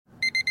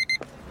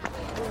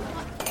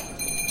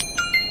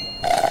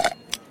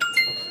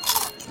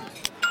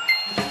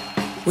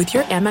With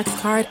your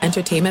Amex card,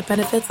 entertainment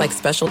benefits like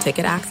special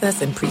ticket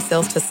access and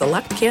pre-sales to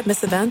select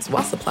can't-miss events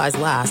while supplies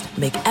last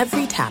make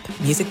every tap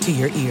music to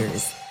your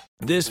ears.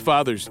 This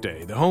Father's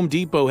Day, the Home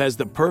Depot has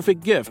the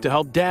perfect gift to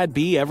help Dad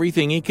be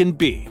everything he can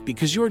be,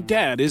 because your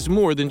dad is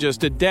more than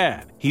just a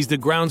dad. He's the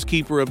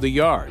groundskeeper of the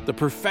yard, the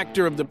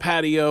perfecter of the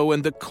patio,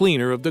 and the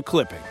cleaner of the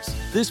clippings.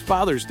 This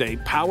Father's Day,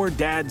 power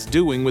Dad's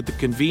doing with the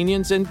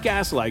convenience and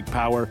gas-like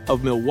power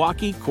of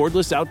Milwaukee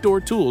cordless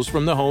outdoor tools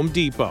from the Home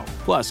Depot.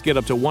 Plus, get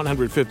up to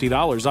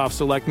 $150 off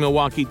select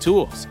Milwaukee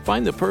tools.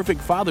 Find the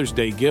perfect Father's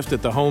Day gift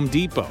at the Home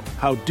Depot.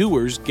 How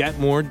doers get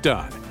more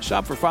done.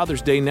 Shop for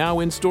Father's Day now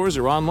in stores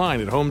or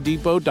online at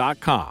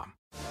homedepot.com.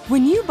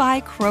 When you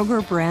buy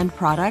Kroger brand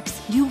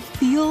products, you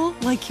feel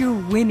like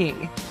you're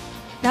winning.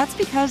 That's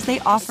because they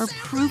offer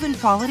proven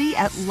quality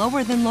at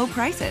lower than low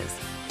prices.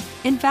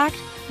 In fact,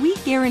 we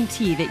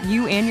guarantee that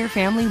you and your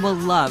family will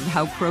love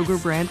how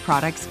Kroger brand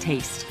products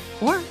taste,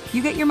 or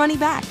you get your money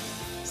back.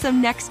 So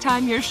next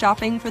time you're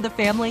shopping for the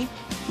family,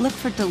 look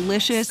for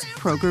delicious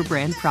Kroger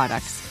brand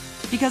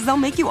products, because they'll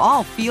make you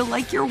all feel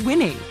like you're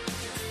winning.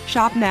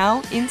 Shop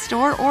now,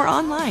 in-store, or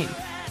online.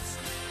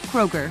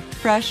 Kroger,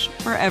 fresh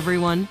for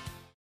everyone.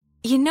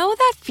 You know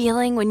that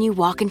feeling when you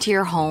walk into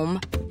your home,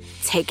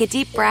 take a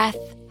deep breath,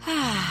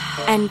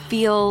 and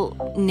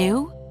feel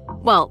new?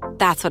 Well,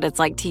 that's what it's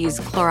like to use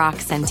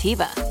Clorox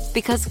Scentiva.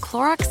 Because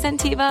Clorox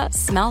Scentiva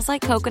smells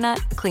like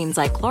coconut, cleans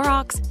like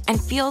Clorox, and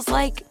feels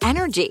like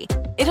energy.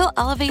 It'll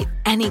elevate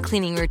any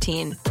cleaning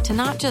routine to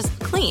not just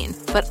clean,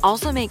 but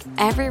also make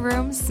every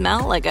room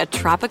smell like a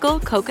tropical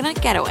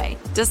coconut getaway.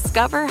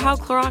 Discover how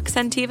Clorox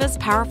Scentiva's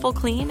powerful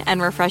clean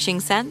and refreshing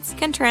scents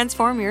can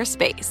transform your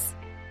space.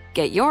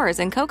 Get yours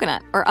in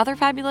coconut or other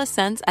fabulous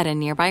scents at a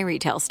nearby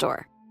retail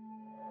store.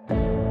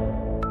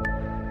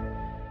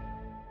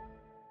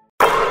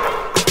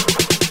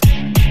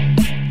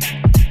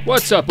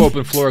 What's up,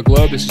 Open Floor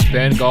Globe? This is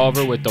Ben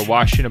Golliver with the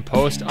Washington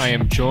Post. I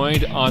am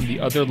joined on the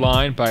other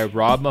line by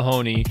Rob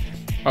Mahoney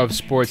of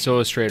Sports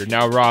Illustrated.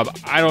 Now, Rob,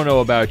 I don't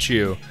know about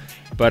you,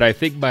 but I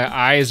think my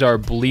eyes are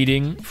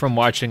bleeding from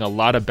watching a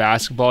lot of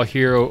basketball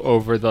here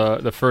over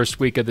the first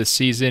week of the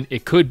season.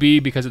 It could be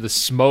because of the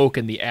smoke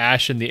and the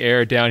ash in the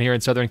air down here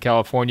in Southern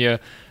California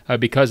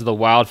because of the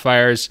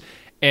wildfires.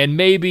 And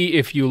maybe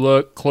if you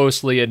look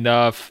closely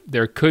enough,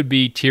 there could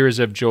be tears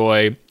of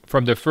joy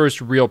from the first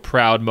real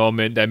proud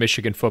moment that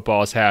Michigan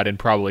football has had in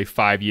probably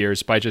 5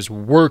 years by just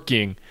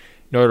working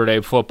Notre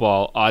Dame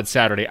football on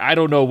Saturday. I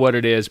don't know what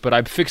it is, but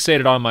I'm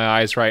fixated on my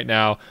eyes right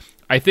now.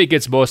 I think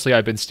it's mostly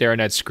I've been staring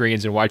at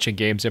screens and watching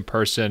games in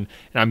person,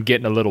 and I'm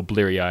getting a little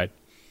bleary-eyed.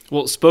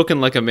 Well, spoken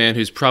like a man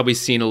who's probably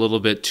seen a little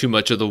bit too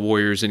much of the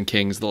Warriors and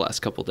Kings the last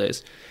couple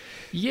days.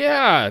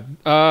 Yeah,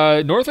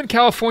 Northern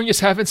California's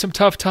having some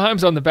tough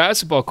times on the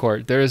basketball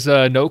court. There's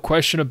no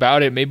question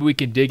about it. Maybe we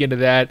can dig into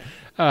that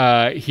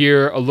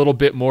here a little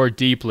bit more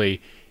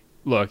deeply.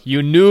 Look,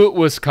 you knew it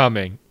was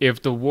coming.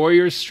 If the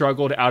Warriors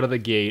struggled out of the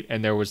gate,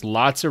 and there was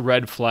lots of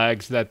red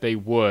flags that they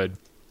would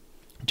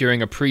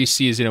during a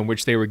preseason in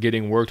which they were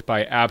getting worked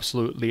by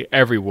absolutely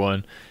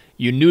everyone,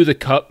 you knew the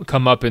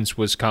comeuppance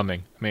was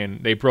coming. I mean,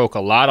 they broke a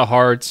lot of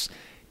hearts.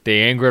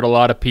 They angered a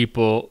lot of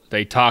people.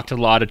 They talked a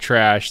lot of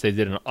trash. They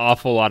did an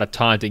awful lot of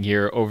taunting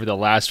here over the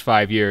last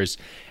 5 years.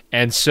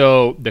 And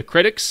so the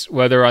critics,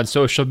 whether on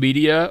social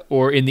media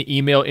or in the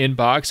email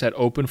inbox at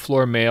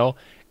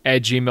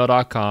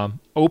openfloormail@gmail.com,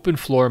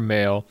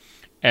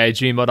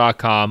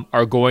 openfloormail@gmail.com,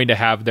 are going to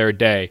have their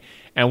day.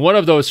 And one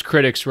of those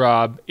critics,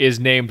 Rob, is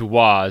named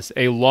Waz,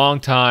 a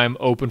longtime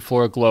Open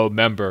Floor Globe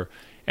member.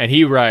 And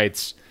he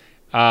writes,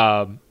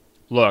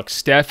 look,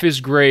 Steph is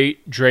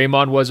great.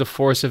 Draymond was a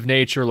force of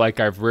nature like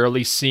I've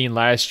rarely seen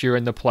last year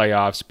in the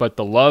playoffs, but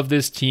the love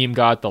this team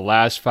got the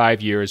last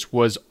 5 years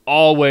was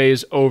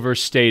always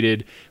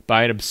overstated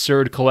by an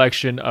absurd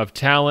collection of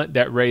talent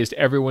that raised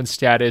everyone's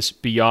status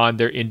beyond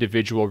their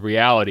individual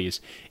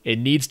realities. It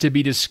needs to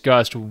be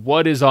discussed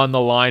what is on the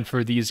line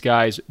for these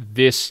guys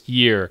this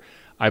year.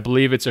 I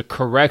believe it's a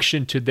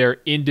correction to their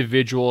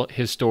individual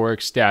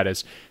historic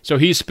status. So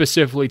he's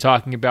specifically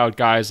talking about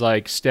guys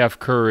like Steph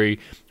Curry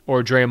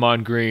or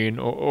Draymond Green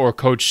or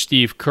Coach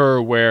Steve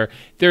Kerr, where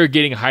they're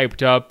getting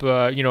hyped up,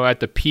 at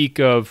the peak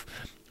of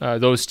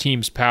those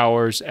teams'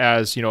 powers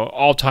as,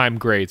 all-time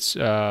greats,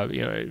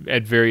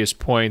 at various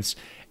points.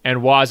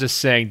 And Waz is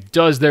saying,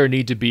 does there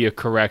need to be a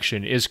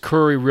correction? Is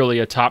Curry really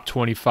a top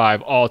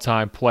 25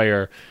 all-time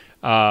player?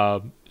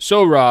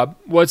 So, Rob,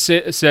 what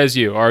says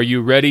you? Are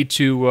you ready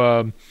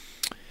to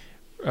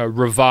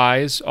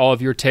revise all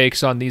of your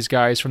takes on these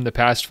guys from the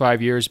past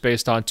 5 years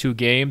based on 2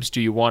 games?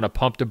 Do you want to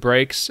pump the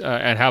brakes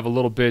and have a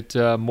little bit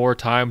more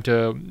time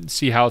to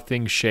see how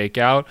things shake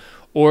out?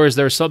 Or is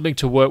there something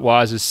to what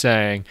Waz is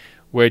saying,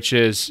 which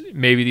is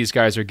maybe these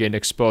guys are getting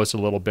exposed a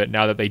little bit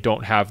now that they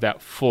don't have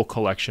that full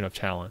collection of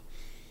talent?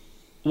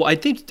 Well, I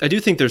do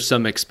think there's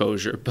some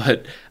exposure,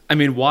 but I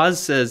mean,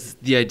 Waz says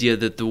the idea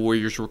that the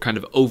Warriors were kind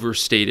of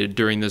overstated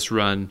during this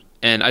run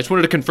And I just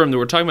wanted to confirm that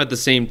we're talking about the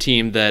same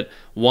team that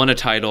won a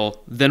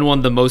title, then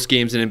won the most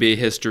games in NBA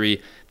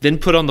history, then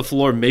put on the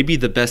floor maybe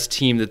the best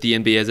team that the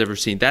NBA has ever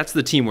seen. That's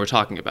the team we're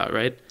talking about,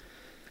 right?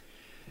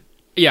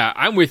 Yeah,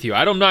 I'm with you.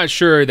 I'm not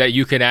sure that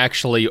you can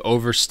actually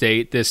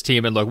overstate this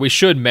team. And look, we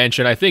should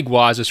mention, I think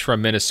Waz is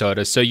from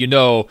Minnesota, so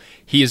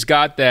he's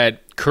got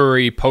that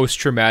Curry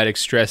post-traumatic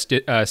stress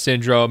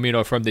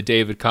syndrome, from the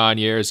David Kahn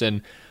years.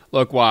 And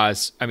look,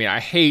 Waz, I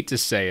hate to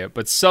say it,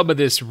 but some of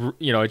this,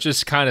 it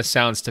just kind of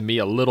sounds to me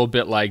a little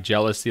bit like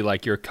jealousy,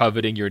 like you're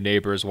coveting your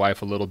neighbor's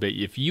wife a little bit.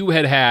 If you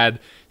had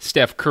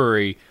Steph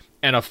Curry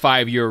and a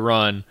 5-year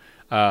run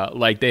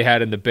like they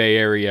had in the Bay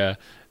Area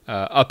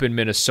up in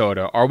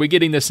Minnesota, are we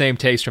getting the same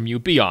taste from you?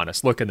 Be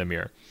honest. Look in the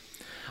mirror.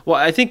 Well,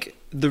 I think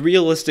the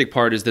realistic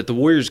part is that the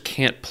Warriors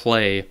can't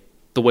play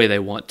the way they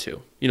want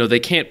to. They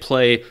can't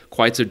play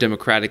quite so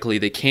democratically.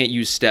 They can't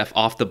use Steph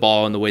off the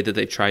ball in the way that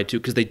they've tried to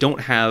because they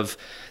don't have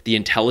the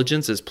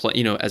intelligence as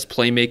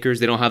playmakers.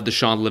 They don't have the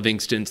Sean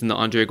Livingstons and the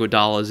Andre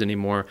Iguodalas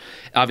anymore.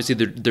 Obviously,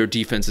 their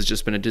defense has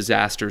just been a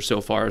disaster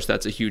so far, so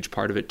that's a huge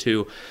part of it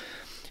too.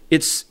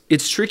 It's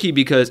tricky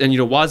because, and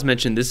Waz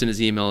mentioned this in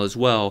his email as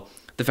well,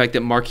 the fact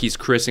that Marquise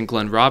Chris and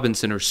Glenn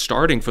Robinson are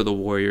starting for the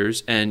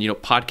Warriors, and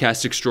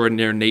podcast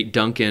extraordinaire Nate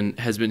Duncan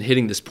has been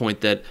hitting this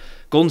point that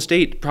Golden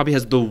State probably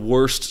has the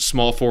worst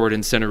small forward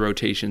and center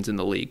rotations in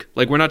the league.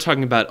 Like, we're not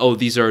talking about,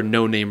 these are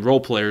no-name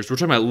role players. We're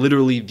talking about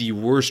literally the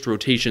worst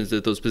rotations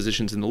at those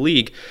positions in the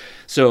league.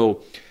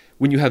 So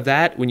when you have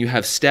that, when you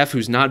have Steph,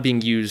 who's not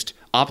being used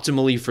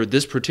optimally for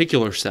this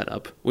particular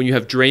setup, when you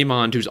have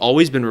Draymond, who's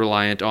always been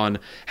reliant on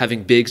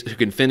having bigs who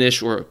can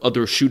finish or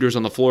other shooters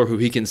on the floor who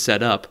he can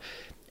set up,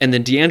 and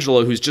then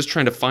D'Angelo, who's just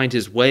trying to find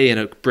his way in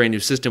a brand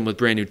new system with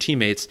brand new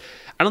teammates,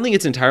 I don't think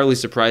it's entirely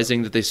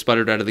surprising that they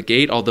sputtered out of the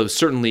gate, although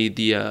certainly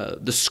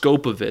the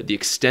scope of it, the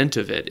extent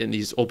of it in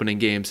these opening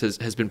games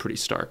has been pretty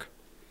stark.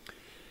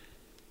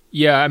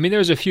 Yeah,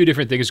 there's a few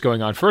different things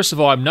going on. First of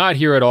all, I'm not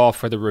here at all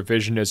for the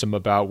revisionism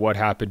about what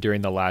happened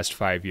during the last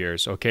 5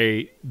 years,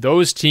 okay?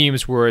 Those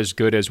teams were as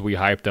good as we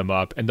hyped them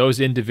up, and those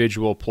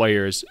individual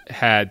players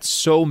had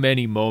so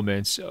many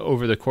moments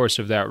over the course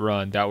of that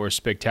run that were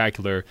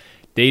spectacular.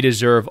 They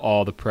deserve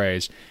all the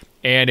praise.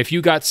 And if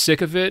you got sick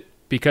of it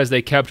because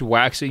they kept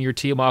waxing your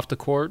team off the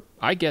court,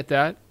 I get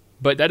that.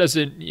 But that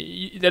doesn't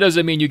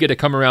mean you get to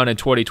come around in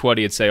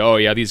 2020 and say, oh,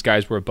 yeah, these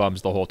guys were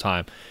bums the whole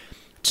time.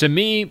 To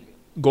me,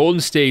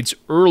 Golden State's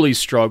early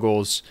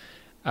struggles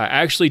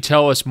actually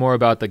tell us more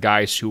about the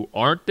guys who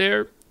aren't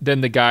there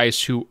than the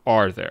guys who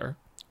are there,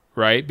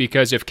 right?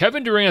 Because if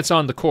Kevin Durant's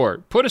on the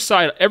court, put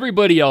aside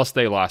everybody else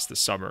they lost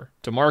this summer,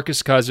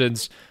 DeMarcus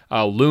Cousins,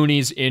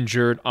 Looney's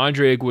injured,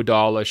 Andre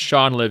Iguodala,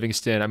 Sean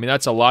Livingston.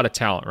 That's a lot of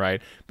talent, right?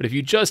 But if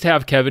you just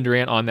have Kevin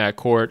Durant on that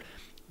court,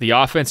 the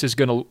offense is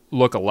going to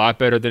look a lot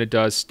better than it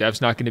does.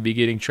 Steph's not going to be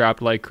getting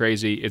trapped like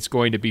crazy. It's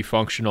going to be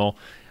functional.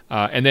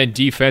 And then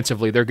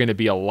defensively, they're going to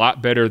be a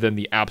lot better than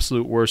the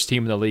absolute worst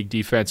team in the league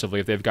defensively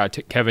if they've got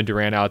Kevin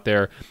Durant out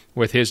there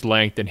with his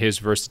length and his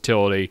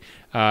versatility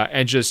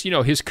and just,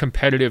 his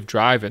competitive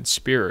drive and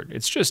spirit.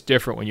 It's just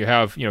different when you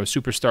have,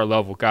 superstar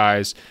level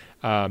guys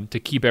to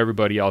keep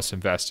everybody else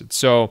invested.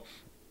 So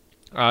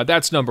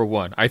that's number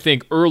one. I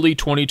think early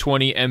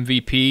 2020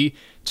 MVP,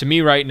 to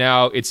me right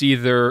now, it's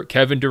either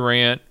Kevin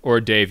Durant or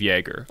Dave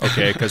Yeager,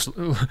 okay? Because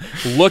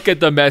look at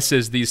the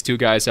messes these two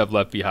guys have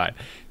left behind.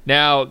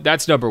 Now,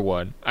 that's number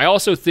one. I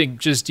also think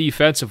just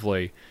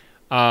defensively,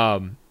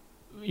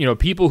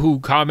 people who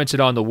commented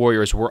on the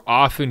Warriors were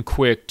often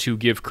quick to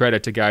give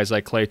credit to guys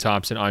like Klay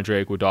Thompson,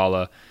 Andre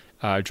Iguodala,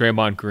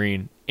 Draymond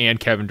Green, and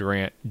Kevin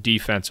Durant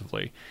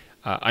defensively.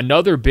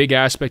 Another big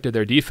aspect of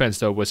their defense,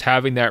 though, was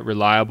having that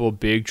reliable,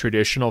 big,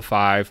 traditional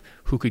five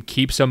who could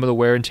keep some of the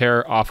wear and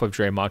tear off of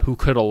Draymond, who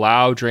could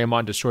allow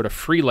Draymond to sort of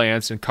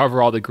freelance and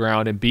cover all the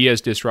ground and be as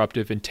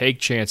disruptive and take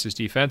chances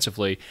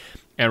defensively.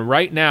 And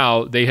right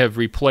now, they have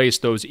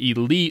replaced those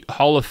elite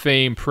Hall of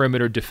Fame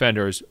perimeter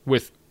defenders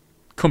with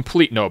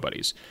complete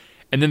nobodies.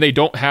 And then they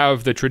don't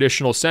have the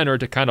traditional center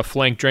to kind of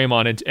flank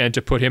Draymond and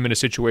to put him in a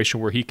situation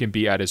where he can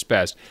be at his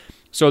best.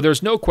 So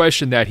there's no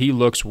question that he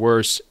looks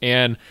worse.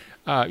 And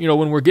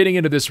when we're getting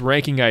into this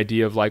ranking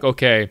idea of like,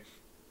 okay,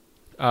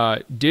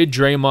 did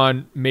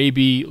Draymond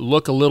maybe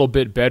look a little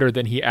bit better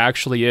than he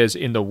actually is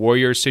in the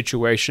Warriors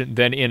situation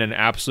than in an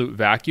absolute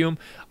vacuum?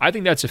 I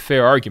think that's a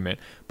fair argument.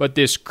 But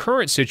this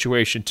current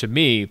situation, to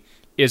me,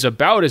 is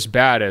about as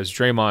bad as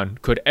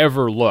Draymond could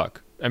ever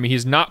look.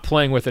 He's not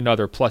playing with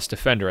another plus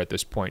defender at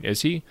this point,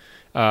 is he?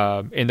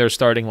 In their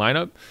starting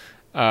lineup?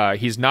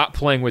 He's not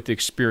playing with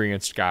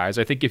experienced guys.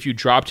 I think if you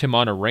dropped him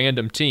on a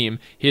random team,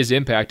 his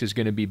impact is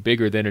going to be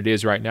bigger than it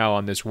is right now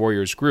on this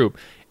Warriors group.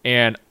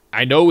 And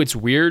I know it's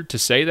weird to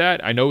say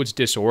that. I know it's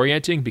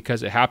disorienting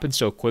because it happens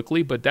so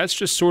quickly, but that's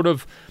just sort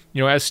of,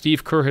 as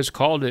Steve Kerr has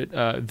called it,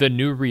 the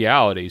new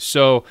reality.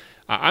 So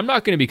I'm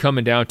not going to be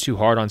coming down too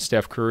hard on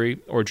Steph Curry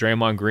or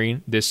Draymond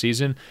Green this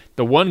season.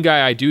 The one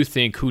guy I do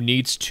think who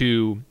needs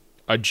to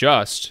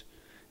adjust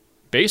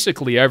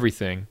basically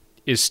everything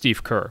is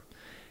Steve Kerr.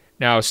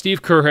 Now,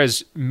 Steve Kerr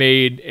has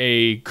made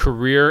a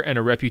career and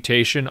a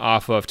reputation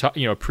off of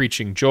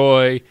preaching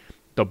joy,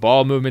 the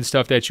ball movement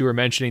stuff that you were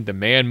mentioning, the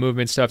man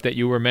movement stuff that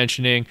you were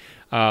mentioning,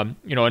 a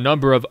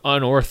number of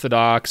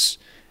unorthodox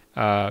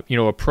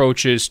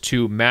approaches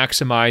to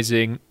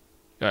maximizing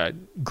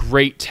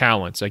great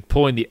talents, like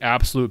pulling the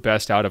absolute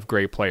best out of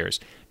great players.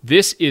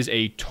 This is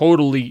a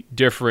totally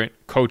different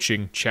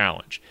coaching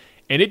challenge.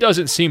 And it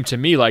doesn't seem to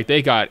me like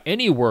they got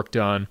any work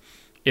done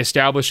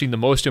establishing the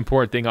most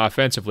important thing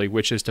offensively,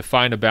 which is to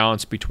find a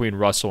balance between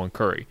Russell and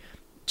Curry.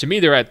 To me,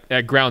 they're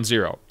at ground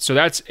zero. So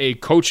that's a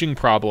coaching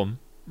problem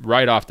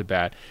right off the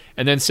bat.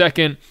 And then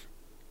second,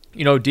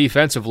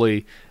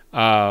 defensively,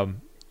 I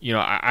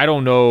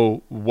don't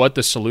know what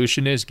the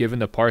solution is given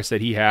the parts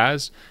that he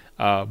has,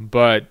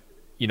 but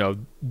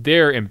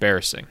they're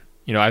embarrassing.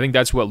 I think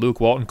that's what Luke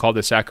Walton called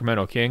the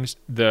Sacramento Kings.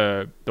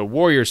 The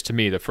Warriors, to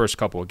me, the first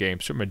couple of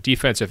games, from a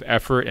defensive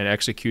effort and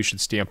execution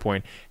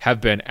standpoint,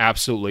 have been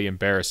absolutely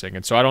embarrassing.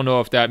 And so I don't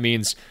know if that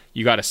means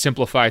you got to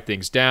simplify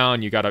things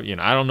down. You got to,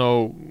 I don't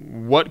know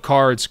what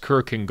cards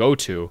Kerr can go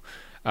to.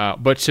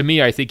 But to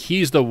me, I think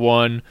he's the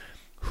one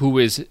who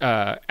is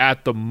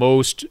at the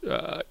most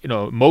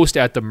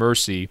at the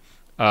mercy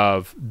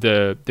of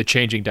the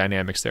changing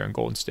dynamics there in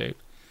Golden State.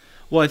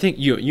 Well, I think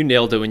you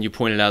nailed it when you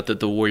pointed out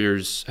that the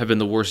Warriors have been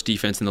the worst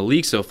defense in the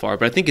league so far,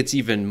 but I think it's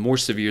even more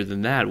severe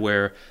than that,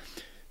 where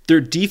their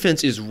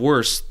defense is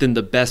worse than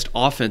the best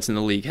offense in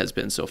the league has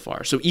been so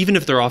far. So even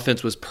if their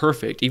offense was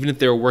perfect, even if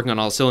they were working on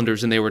all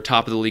cylinders and they were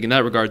top of the league in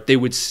that regard, they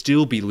would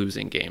still be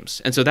losing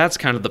games. And so that's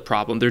kind of the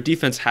problem. Their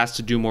defense has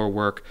to do more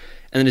work.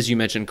 And then, as you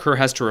mentioned, Kerr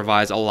has to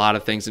revise a lot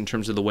of things in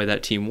terms of the way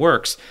that team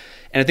works.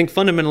 And I think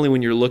fundamentally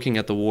when you're looking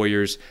at the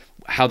Warriors,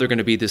 how they're going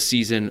to be this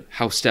season,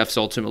 how Steph's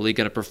ultimately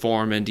going to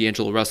perform, and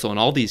D'Angelo Russell and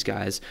all these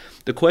guys,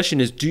 the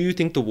question is, do you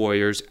think the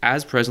Warriors,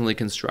 as presently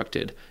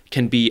constructed,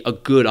 can be a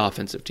good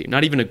offensive team?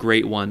 Not even a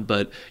great one,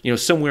 but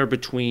somewhere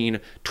between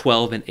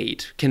 12 and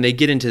 8. Can they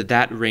get into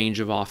that range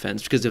of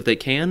offense? Because if they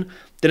can,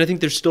 then I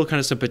think there's still kind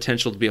of some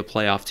potential to be a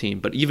playoff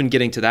team. But even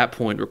getting to that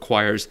point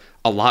requires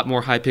a lot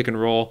more high pick and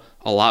roll,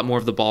 a lot more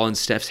of the ball in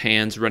Steph's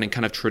hands, running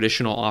kind of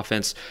traditional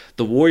offense.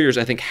 The Warriors,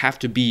 I think, have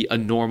to be a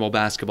normal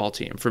basketball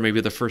team for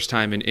maybe the first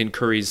time in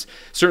Curry's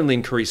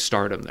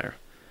stardom there.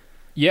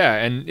 Yeah,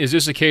 and is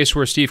this a case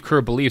where Steve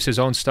Kerr believes his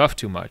own stuff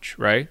too much,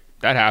 right?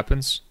 That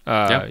happens.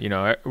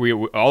 We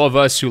all of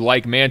us who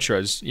like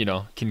mantras,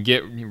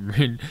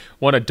 can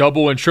want to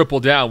double and triple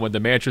down when the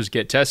mantras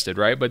get tested,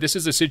 right? But this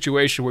is a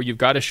situation where you've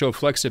got to show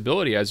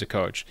flexibility as a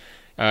coach.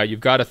 You've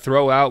got to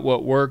throw out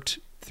what worked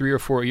 3 or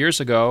 4 years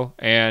ago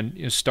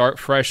and start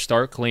fresh,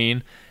 start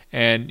clean,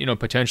 and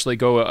potentially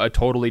go a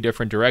totally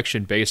different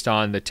direction based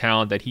on the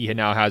talent that he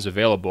now has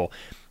available.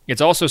 It's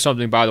also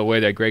something, by the way,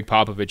 that Greg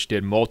Popovich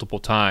did multiple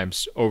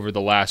times over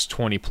the last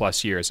 20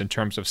 plus years in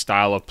terms of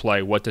style of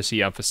play. What does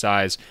he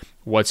emphasize?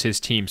 What's his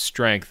team's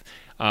strength?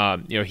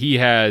 He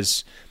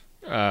has,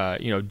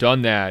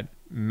 done that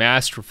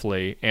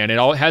masterfully, and it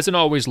hasn't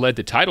always led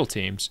to title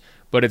teams,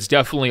 but it's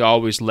definitely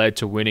always led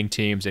to winning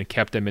teams and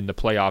kept them in the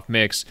playoff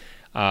mix.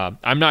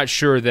 I'm not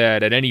sure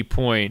that at any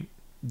point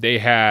they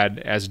had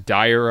as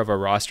dire of a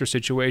roster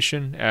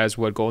situation as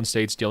what Golden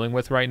State's dealing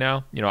with right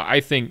now. I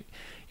think,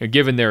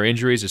 given their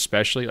injuries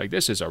especially, like,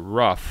 this is a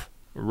rough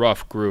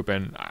group,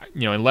 and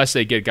unless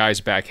they get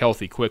guys back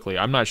healthy quickly,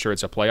 I'm not sure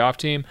it's a playoff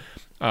team,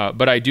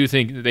 but I do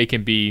think they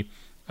can be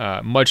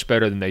much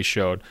better than they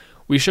showed.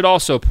 We should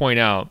also point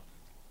out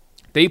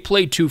they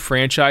played 2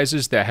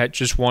 franchises that had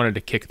just wanted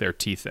to kick their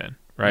teeth in,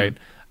 right?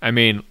 I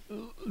mean,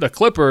 the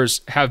Clippers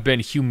have been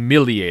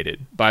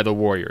humiliated by the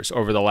Warriors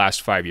over the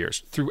last 5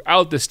 years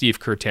throughout the Steve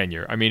Kerr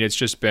tenure. I mean, it's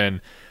just been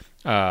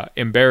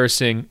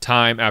embarrassing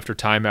time after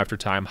time after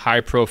time,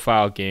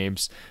 high-profile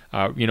games,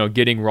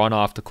 getting run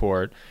off the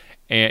court.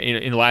 And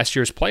in last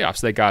year's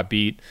playoffs, they got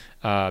beat.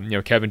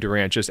 Kevin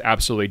Durant just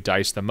absolutely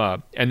diced them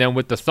up. And then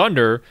with the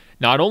Thunder,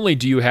 not only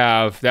do you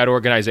have that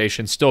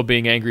organization still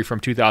being angry from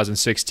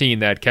 2016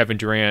 that Kevin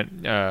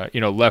Durant,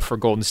 left for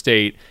Golden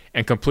State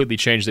and completely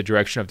changed the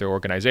direction of their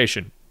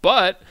organization,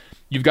 but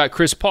you've got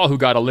Chris Paul, who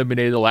got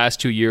eliminated the last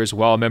 2 years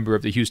while a member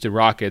of the Houston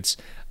Rockets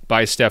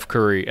by Steph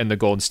Curry and the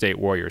Golden State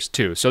Warriors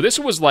too. So this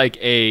was like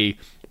a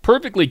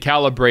perfectly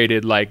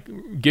calibrated,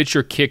 get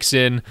your kicks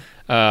in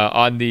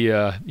on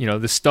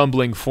the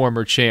stumbling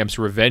former champs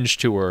revenge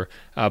tour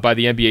by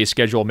the NBA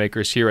schedule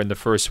makers here in the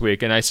first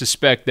week. And I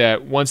suspect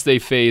that once they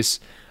face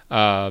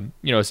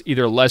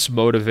either less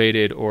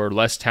motivated or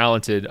less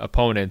talented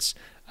opponents,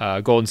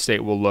 Golden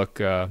State will look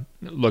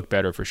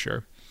better for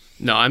sure.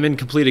 No, I'm in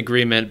complete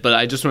agreement, but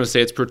I just want to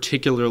say it's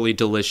particularly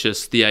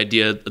delicious, the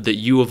idea that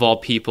you, of all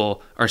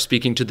people, are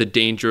speaking to the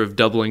danger of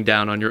doubling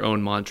down on your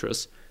own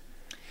mantras.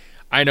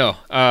 I know.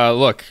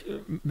 Look,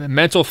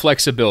 mental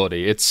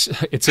flexibility. It's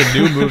a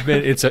new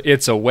movement.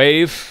 It's a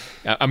wave.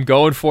 I'm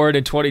going for it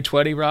in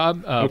 2020,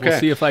 Rob. Okay. We'll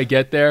see if I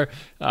get there.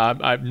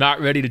 I'm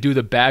not ready to do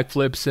the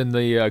backflips and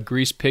the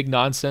grease pig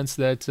nonsense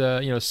that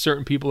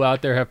certain people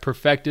out there have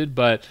perfected,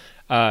 but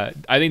I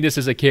think this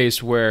is a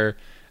case where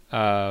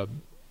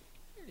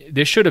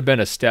this should have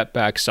been a step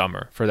back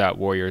summer for that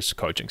Warriors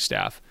coaching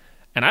staff.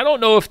 And I don't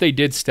know if they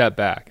did step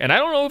back. And I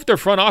don't know if their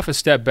front office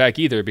stepped back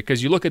either,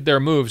 because you look at their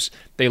moves,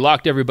 they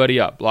locked everybody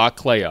up, locked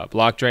Clay up,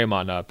 locked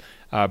Draymond up,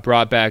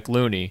 brought back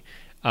Looney.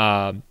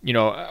 When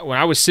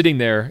I was sitting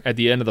there at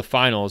the end of the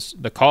finals,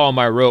 the column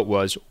I wrote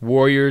was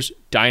Warriors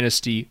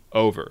Dynasty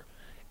Over.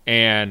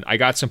 And I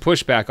got some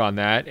pushback on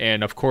that.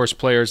 And, of course,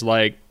 players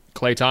like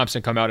Klay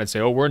Thompson come out and say,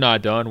 oh, we're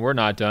not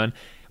done.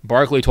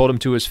 Barkley told him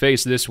to his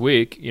face this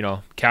week,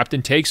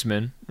 Captain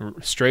Takesman,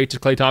 straight to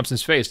Klay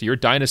Thompson's face, your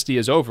dynasty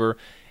is over.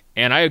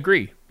 And I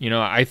agree.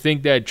 I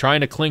think that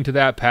trying to cling to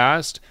that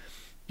past,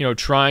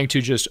 trying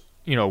to just,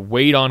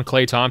 wait on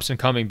Klay Thompson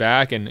coming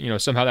back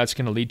and, somehow that's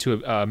going to lead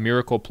to a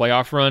miracle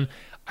playoff run,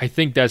 I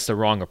think that's the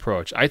wrong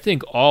approach. I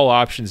think all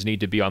options need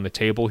to be on the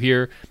table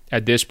here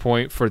at this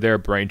point for their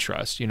brain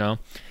trust,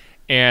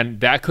 And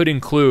that could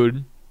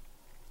include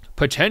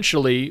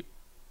potentially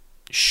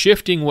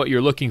shifting what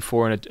you're looking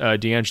for in a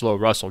D'Angelo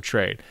Russell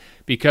trade.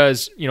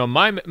 Because,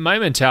 my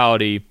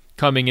mentality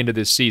coming into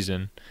this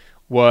season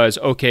was,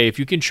 okay, if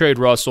you can trade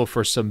Russell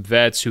for some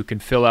vets who can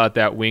fill out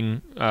that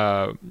wing,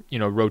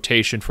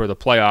 rotation for the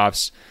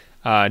playoffs,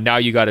 now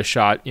you got a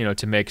shot,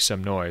 to make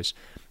some noise.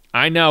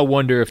 I now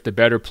wonder if the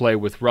better play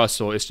with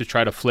Russell is to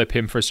try to flip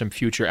him for some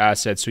future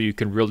assets so you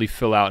can really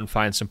fill out and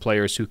find some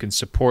players who can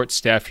support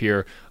Steph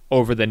here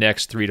over the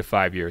next 3 to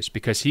 5 years,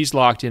 because he's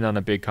locked in on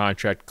a big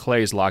contract.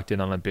 Clay's locked in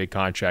on a big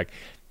contract.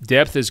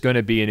 Depth is going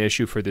to be an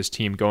issue for this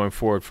team going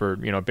forward for,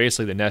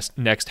 basically the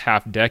next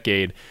half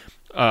decade.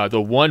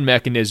 The one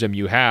mechanism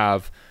you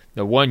have,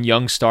 the one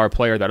young star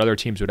player that other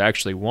teams would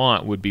actually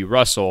want would be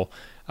Russell.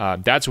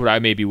 That's what I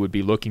maybe would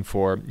be looking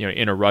for,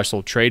 in a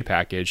Russell trade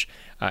package.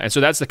 And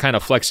so that's the kind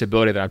of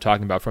flexibility that I'm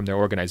talking about from their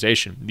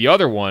organization. The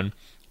other one,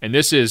 and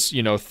this is,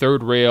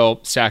 third rail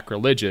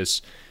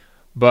sacrilegious,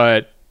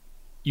 but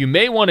you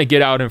may want to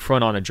get out in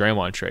front on a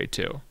Draymond trade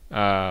too.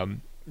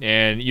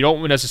 And you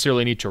don't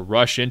necessarily need to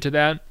rush into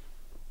that,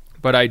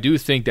 but I do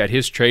think that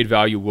his trade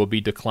value will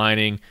be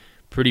declining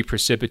pretty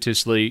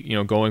precipitously,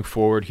 going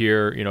forward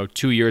here.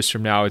 2 years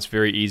from now, it's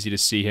very easy to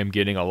see him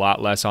getting a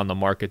lot less on the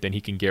market than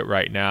he can get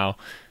right now.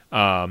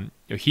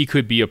 He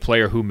could be a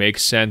player who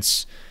makes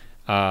sense,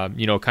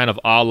 kind of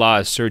a la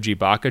a Serge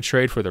Ibaka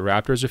trade for the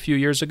Raptors a few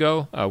years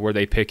ago, where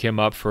they pick him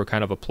up for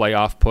kind of a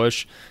playoff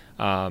push.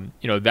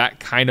 That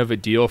kind of a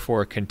deal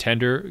for a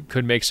contender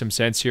could make some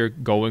sense here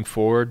going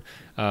forward,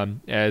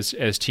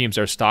 as teams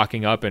are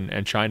stocking up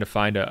and trying to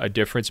find a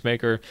difference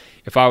maker.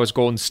 If I was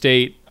Golden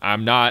State,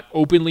 I'm not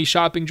openly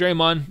shopping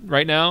Draymond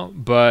right now,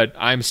 but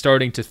I'm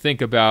starting to think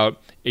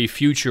about a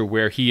future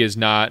where he is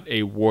not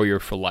a Warrior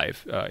for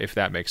life, if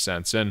that makes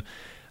sense. And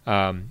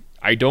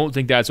I don't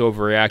think that's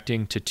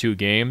overreacting to 2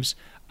 games.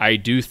 I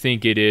do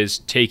think it is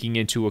taking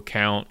into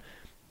account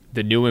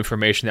the new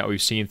information that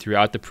we've seen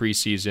throughout the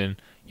preseason,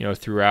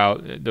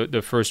 throughout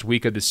the first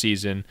week of the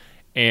season,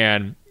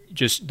 and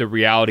just the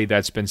reality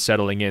that's been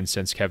settling in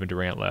since Kevin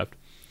Durant left.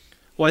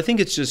 Well, I think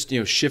it's just,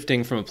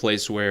 shifting from a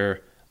place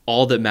where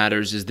all that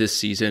matters is this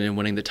season and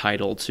winning the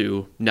title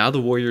to now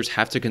the Warriors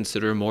have to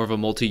consider more of a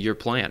multi-year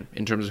plan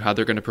in terms of how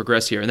they're going to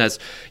progress here. And that's,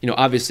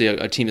 obviously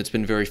a team that's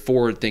been very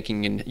forward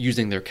thinking and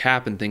using their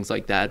cap and things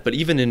like that. But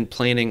even in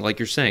planning, like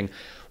you're saying,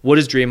 what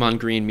does Draymond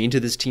Green mean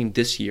to this team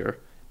this year?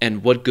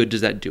 And what good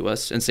does that do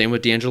us? And same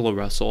with D'Angelo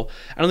Russell.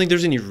 I don't think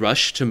there's any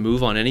rush to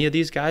move on any of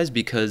these guys,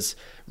 because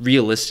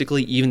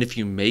realistically, even if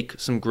you make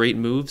some great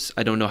moves,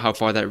 I don't know how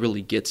far that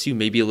really gets you.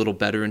 Maybe a little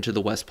better into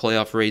the West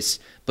playoff race,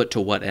 but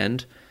to what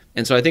end?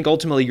 And so I think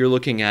ultimately you're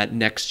looking at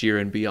next year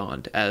and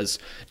beyond as,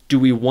 do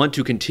we want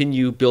to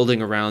continue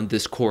building around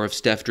this core of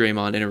Steph,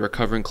 Draymond, and a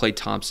recovering Klay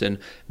Thompson,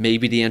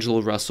 maybe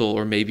D'Angelo Russell,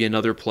 or maybe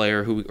another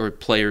player or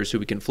players who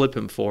we can flip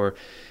him for?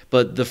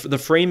 But the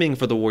framing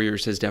for the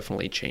Warriors has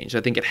definitely changed.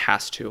 I think it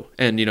has to.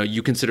 And,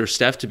 you consider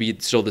Steph to be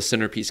still the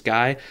centerpiece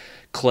guy.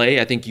 Klay,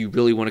 I think you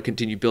really want to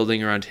continue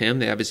building around him.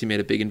 They obviously made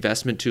a big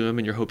investment to him,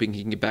 and you're hoping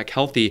he can get back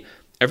healthy.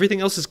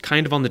 Everything else is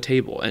kind of on the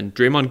table. And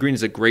Draymond Green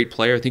is a great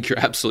player. I think you're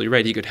absolutely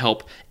right. He could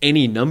help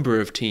any number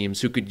of teams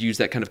who could use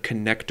that kind of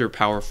connector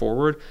power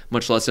forward,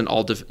 much less an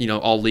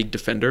all-league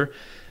defender.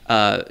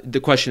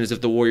 The question is if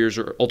the Warriors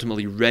are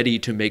ultimately ready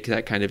to make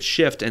that kind of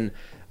shift. And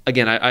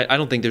again, I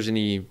don't think there's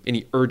any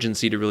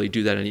urgency to really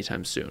do that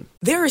anytime soon.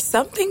 There are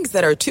some things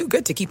that are too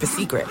good to keep a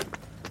secret.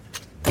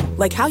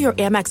 Like how your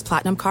Amex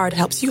Platinum card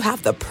helps you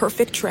have the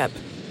perfect trip.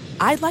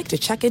 I'd like to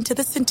check into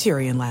the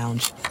Centurion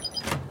Lounge.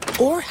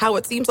 Or how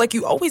it seems like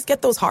you always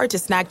get those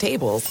hard-to-snag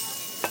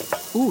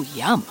tables. Ooh,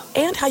 yum.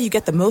 And how you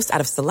get the most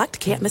out of select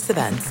can't-miss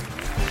events.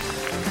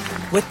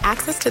 With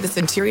access to the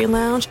Centurion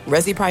Lounge,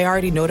 Resi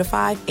Priority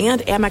Notified,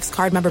 and Amex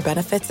card member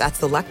benefits at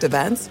select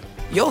events,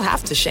 you'll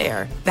have to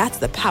share. That's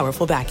the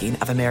powerful backing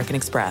of American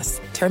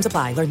Express. Terms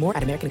apply. Learn more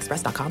at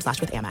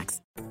americanexpress.com/withAmex.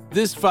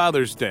 This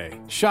Father's Day,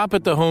 shop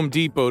at the Home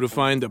Depot to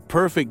find the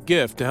perfect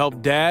gift to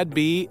help Dad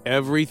be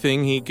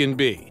everything he can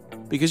be.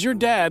 Because your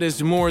dad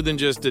is more than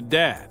just a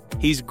dad.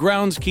 He's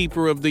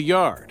groundskeeper of the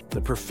yard,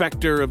 the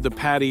perfecter of the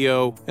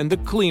patio, and the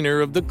cleaner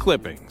of the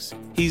clippings.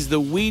 He's the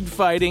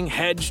weed-fighting,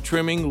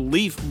 hedge-trimming,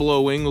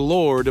 leaf-blowing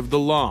lord of the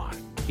lawn.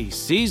 He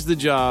sees the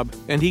job,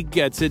 and he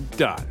gets it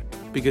done.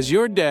 because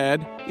your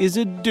dad is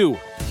a doer.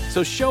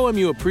 So show him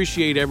you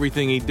appreciate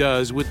everything he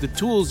does with the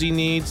tools he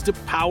needs to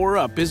power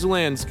up his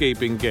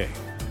landscaping game.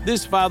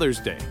 This Father's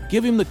Day,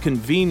 give him the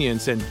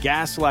convenience and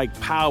gas-like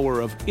power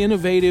of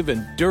innovative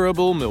and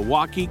durable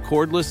Milwaukee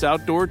cordless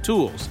outdoor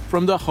tools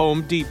from the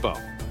Home Depot.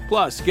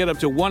 Plus, get up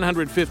to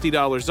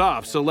 $150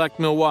 off select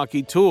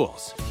Milwaukee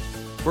tools.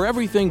 For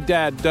everything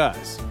Dad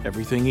does,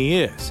 everything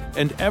he is,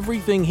 and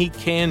everything he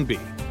can be,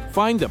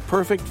 find the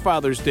perfect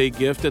Father's Day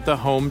gift at the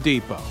Home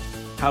Depot.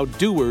 How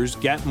doers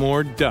get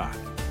more done.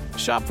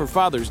 Shop for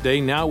Father's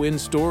Day now in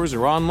stores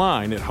or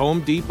online at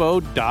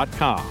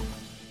homedepot.com.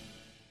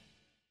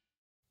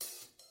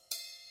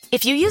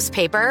 If you use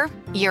paper,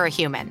 you're a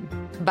human.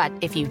 But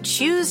if you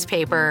choose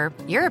paper,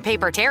 you're a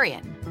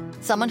papertarian.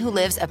 Someone who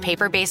lives a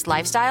paper-based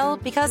lifestyle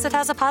because it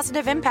has a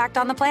positive impact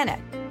on the planet.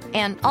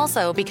 And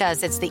also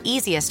because it's the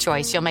easiest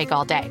choice you'll make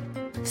all day.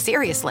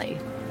 Seriously.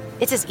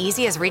 It's as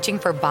easy as reaching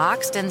for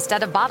boxed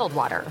instead of bottled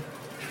water.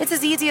 It's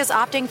as easy as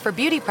opting for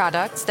beauty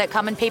products that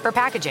come in paper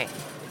packaging.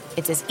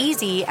 It's as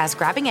easy as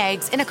grabbing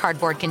eggs in a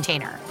cardboard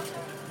container.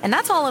 And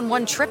that's all in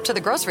one trip to the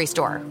grocery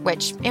store,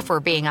 which, if we're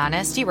being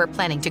honest, you were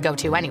planning to go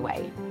to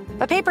anyway.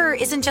 But paper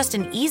isn't just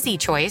an easy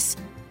choice.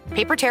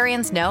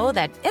 Papertarians know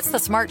that it's the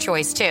smart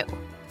choice, too.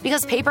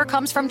 Because paper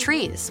comes from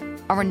trees,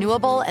 a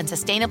renewable and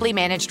sustainably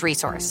managed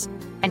resource.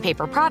 And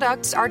paper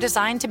products are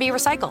designed to be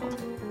recycled.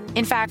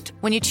 In fact,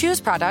 when you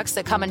choose products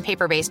that come in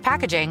paper-based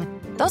packaging,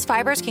 those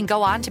fibers can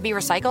go on to be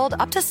recycled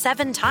up to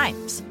 7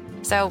 times.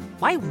 So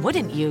why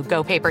wouldn't you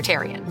go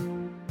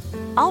papertarian?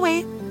 I'll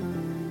wait.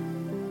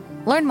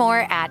 Learn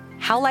more at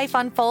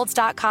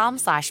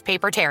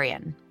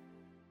howlifeunfolds.com/papertarian.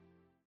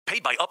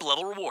 Paid by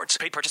UpLevel Rewards.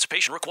 Paid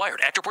participation required.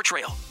 Actor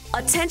portrayal.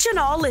 Attention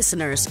all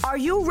listeners. Are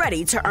you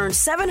ready to earn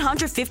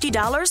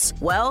 $750?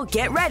 Well,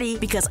 get ready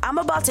because I'm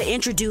about to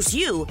introduce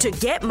you to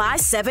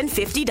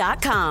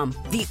GetMy750.com,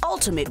 the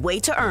ultimate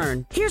way to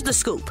earn. Here's the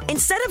scoop.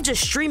 Instead of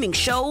just streaming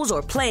shows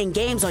or playing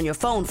games on your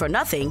phone for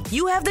nothing,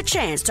 you have the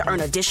chance to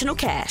earn additional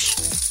cash.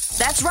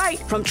 That's right.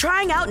 From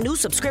trying out new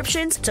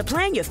subscriptions to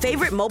playing your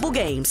favorite mobile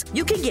games,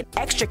 you can get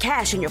extra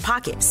cash in your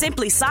pocket.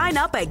 Simply sign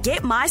up at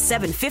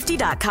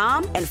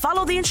GetMy750.com and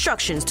follow the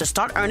instructions to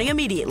start earning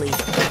immediately.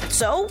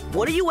 So,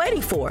 what are you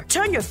waiting for?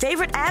 Turn your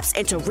favorite apps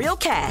into real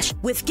cash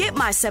with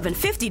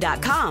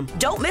GetMy750.com.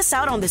 Don't miss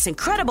out on this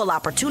incredible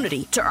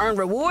opportunity to earn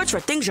rewards for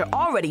things you're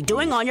already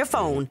doing on your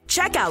phone.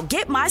 Check out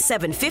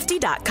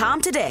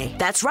GetMy750.com today.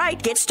 That's right.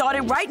 Get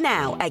started right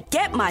now at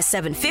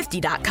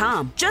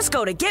GetMy750.com. Just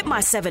go to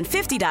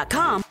GetMy750.com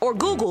or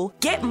Google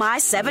Get My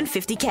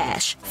 750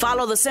 Cash.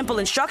 Follow the simple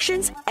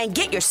instructions and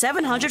get your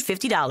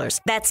 $750.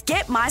 That's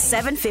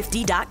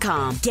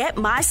GetMy750.com.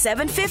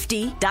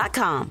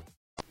 GetMy750.com.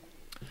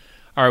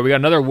 All right, we got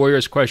another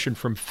Warriors question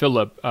from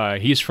Philip.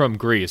 He's from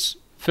Greece.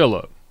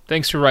 Philip,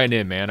 thanks for writing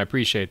in, man. I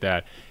appreciate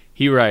that.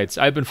 He writes,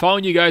 I've been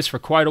following you guys for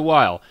quite a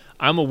while.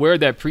 I'm aware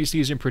that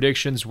preseason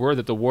predictions were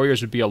that the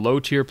Warriors would be a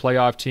low-tier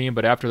playoff team,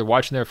 but after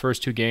watching their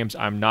first 2 games,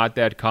 I'm not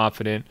that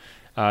confident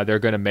they're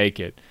going to make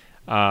it.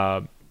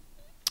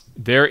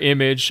 Their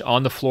image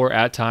on the floor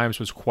at times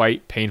was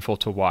quite painful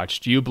to watch.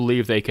 Do you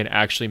believe they can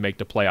actually make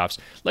the playoffs?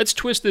 Let's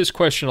twist this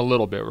question a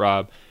little bit,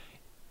 Rob.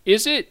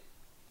 Is it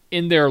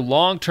in their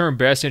long-term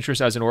best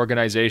interest as an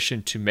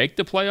organization to make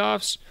the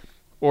playoffs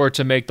or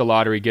to make the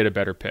lottery get a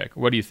better pick?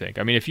 What do you think?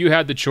 I mean, if you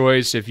had the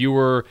choice, if you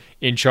were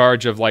in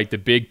charge of like the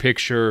big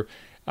picture,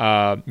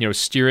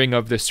 steering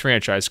of this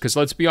franchise, because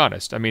let's be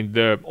honest, I mean,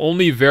 the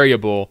only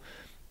variable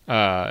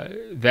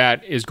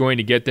that is going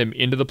to get them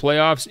into the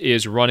playoffs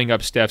is running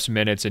up Steph's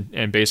minutes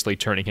and basically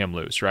turning him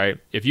loose, right?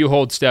 If you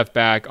hold Steph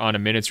back on a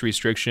minutes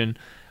restriction,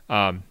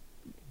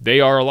 they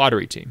are a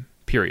lottery team,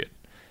 period.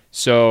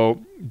 So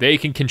they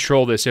can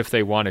control this if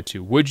they wanted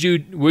to. Would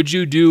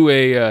you do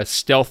a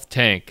stealth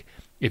tank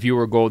if you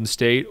were Golden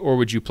State, or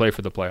would you play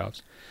for the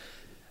playoffs?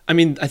 I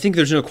mean, I think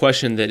there's no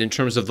question that in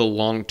terms of the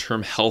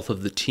long-term health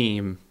of the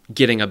team,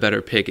 getting a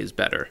better pick is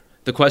better.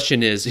 The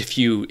question is, if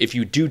you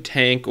do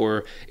tank,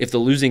 or if the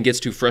losing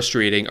gets too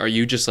frustrating, are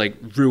you just like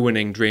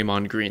ruining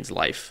Draymond Green's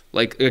life?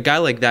 Like a guy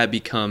like that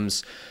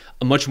becomes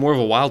a much more of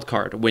a wild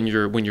card when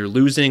you're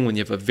losing, when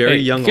you have a very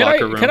young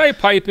locker room. Can I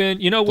pipe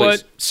in? You know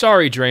Please. What?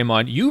 Sorry,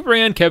 Draymond, you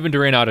ran Kevin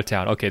Durant out of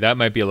town. Okay, that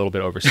might be a little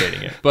bit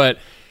overstating it, but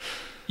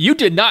you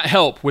did not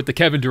help with the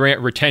Kevin Durant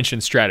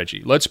retention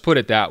strategy. Let's put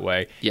it that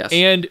way. Yes.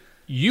 And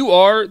you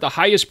are the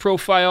highest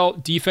profile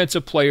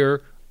defensive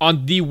player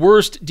on the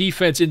worst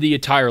defense in the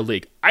entire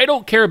league. I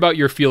don't care about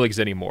your feelings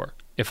anymore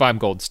if I'm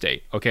Golden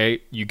State,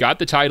 okay? You got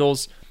the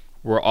titles.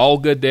 We're all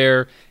good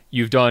there.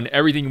 You've done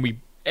everything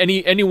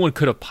anyone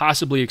could have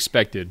possibly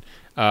expected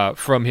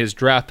from his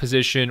draft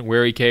position,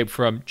 where he came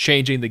from,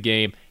 changing the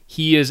game.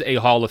 He is a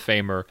Hall of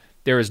Famer.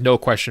 There is no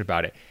question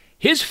about it.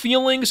 His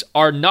feelings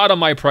are not on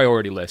my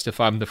priority list if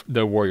I'm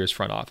the Warriors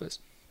front office.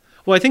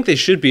 Well, I think they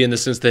should be, in the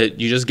sense that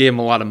you just gave him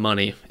a lot of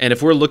money. And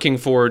if we're looking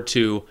forward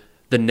to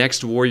the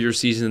next Warriors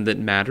season that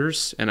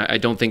matters, and I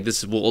don't think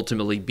this will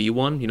ultimately be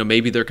one.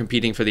 Maybe they're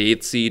competing for the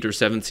 8th seed or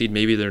 7th seed,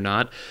 maybe they're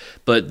not.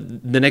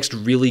 But the next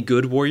really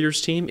good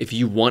Warriors team, if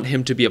you want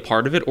him to be a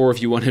part of it, or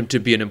if you want him to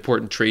be an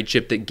important trade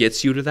chip that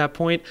gets you to that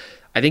point,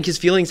 I think his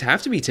feelings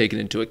have to be taken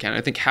into account.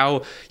 I think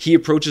how he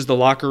approaches the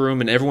locker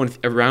room and everyone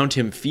around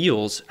him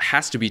feels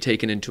has to be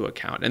taken into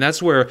account. And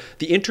that's where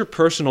the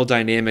interpersonal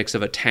dynamics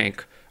of a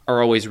tank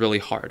are always really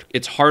hard.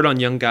 It's hard on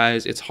young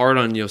guys. It's hard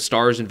on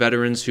stars and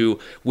veterans who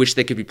wish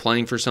they could be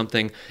playing for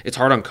something. It's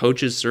hard on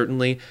coaches,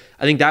 certainly.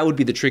 I think that would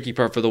be the tricky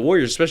part for the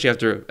Warriors, especially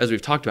after, as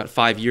we've talked about,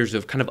 5 years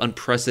of kind of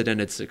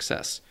unprecedented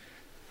success.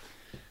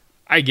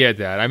 I get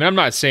that. I mean, I'm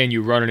not saying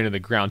you run it into the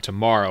ground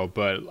tomorrow,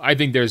 but I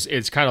think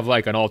it's kind of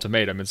like an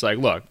ultimatum. It's like,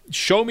 look,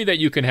 show me that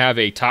you can have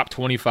a top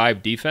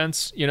 25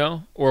 defense,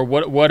 or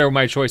what are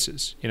my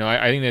choices?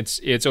 I think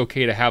it's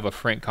okay to have a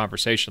frank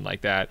conversation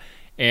like that.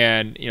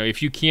 And,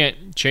 if you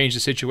can't change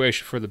the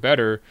situation for the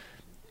better,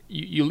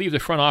 you leave the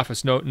front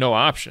office no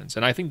options.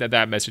 And I think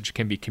that message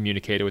can be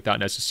communicated without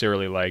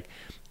necessarily like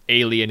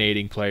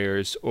alienating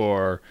players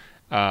or,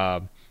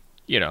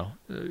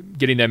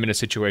 getting them in a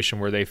situation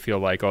where they feel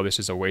like, oh, this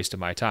is a waste of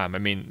my time. I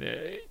mean,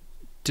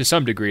 to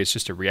some degree, it's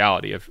just a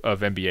reality of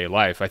NBA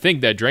life. I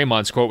think that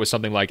Draymond's quote was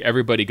something like,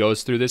 everybody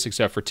goes through this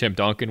except for Tim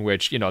Duncan,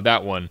 which,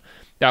 that one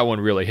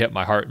really hit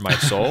my heart and my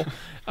soul.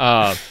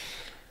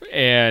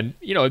 And,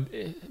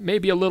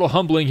 maybe a little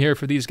humbling here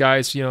for these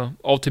guys,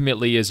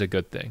 ultimately is a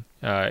good thing.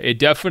 It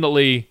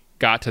definitely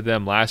got to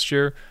them last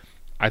year.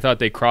 I thought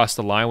they crossed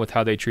the line with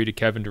how they treated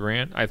Kevin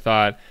Durant. I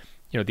thought,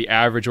 the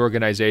average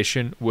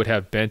organization would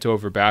have bent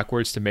over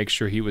backwards to make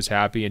sure he was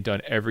happy and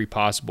done every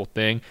possible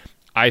thing.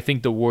 I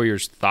think the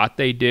Warriors thought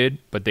they did,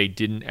 but they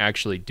didn't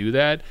actually do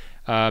that.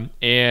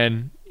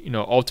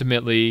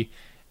 Ultimately,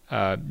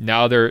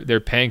 now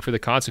they're paying for the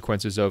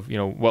consequences of,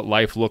 what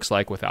life looks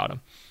like without him.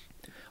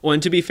 Well,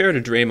 and to be fair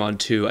to Draymond,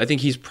 too, I think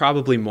he's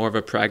probably more of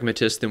a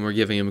pragmatist than we're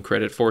giving him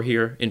credit for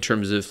here in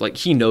terms of,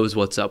 he knows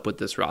what's up with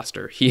this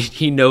roster.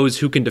 He knows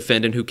who can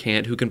defend and who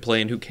can't, who can play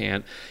and who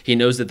can't. He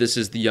knows that this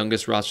is the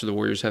youngest roster the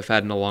Warriors have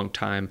had in a long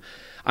time.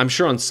 I'm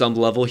sure on some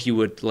level he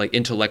would,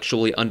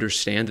 intellectually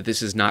understand that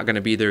this is not going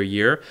to be their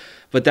year,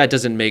 but that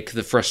doesn't make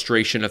the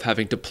frustration of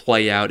having to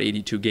play out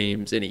 82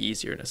 games any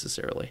easier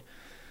necessarily.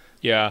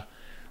 Yeah.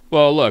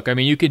 Well, look, I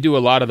mean, you could do a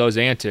lot of those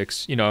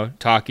antics,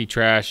 talky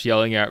trash,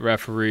 yelling at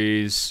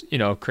referees,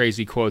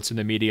 crazy quotes in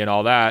the media and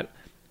all that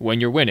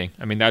when you're winning.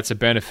 I mean, that's a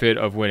benefit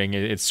of winning.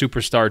 It's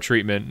superstar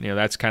treatment.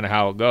 That's kind of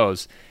how it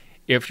goes.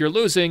 If you're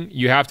losing,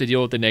 you have to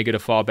deal with the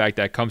negative fallback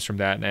that comes from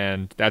that,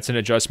 and that's an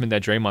adjustment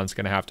that Draymond's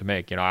going to have to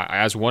make.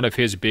 As one of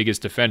his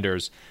biggest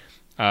defenders,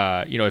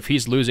 if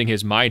he's losing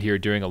his mind here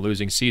during a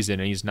losing season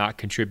and he's not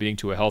contributing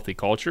to a healthy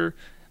culture,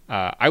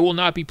 I will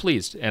not be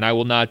pleased, and I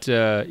will not,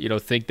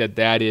 think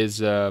that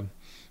is,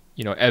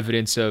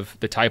 evidence of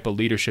the type of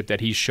leadership that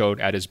he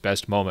showed at his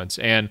best moments.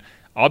 And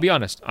I'll be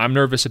honest, I'm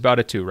nervous about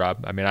it too,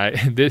 Rob. I mean,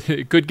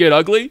 it could get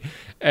ugly,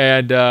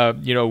 and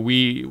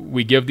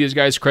we give these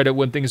guys credit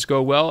when things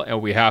go well,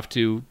 and we have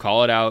to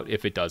call it out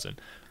if it doesn't.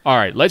 All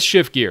right, let's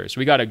shift gears.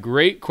 We got a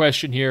great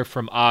question here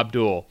from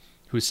Abdul,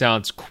 who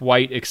sounds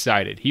quite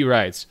excited. He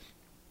writes,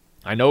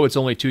 "I know it's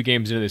only 2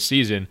 games into the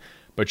season,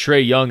 but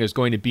Trae Young is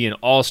going to be an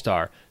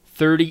all-star.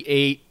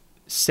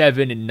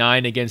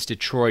 38-7-9 against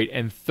Detroit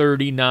and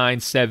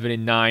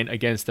 39-7-9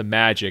 against the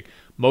Magic.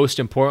 Most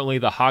importantly,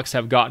 the Hawks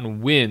have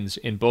gotten wins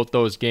in both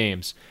those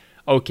games.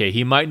 Okay,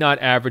 he might not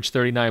average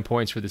 39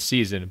 points for the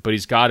season, but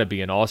he's got to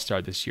be an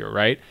all-star this year,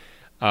 right?"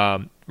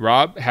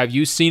 Rob, have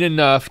you seen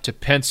enough to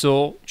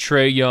pencil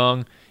Trae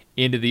Young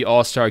into the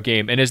all-star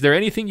game? And is there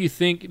anything you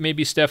think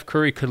maybe Steph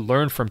Curry could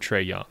learn from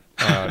Trae Young?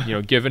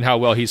 Given how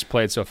well he's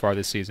played so far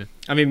this season.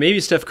 I mean, maybe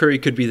Steph Curry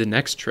could be the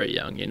next Trae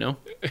Young,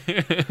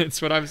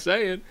 That's what I'm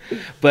saying.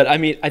 But, I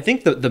mean, I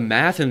think the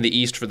math in the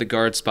East for the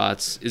guard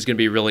spots is going to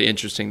be really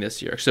interesting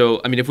this year.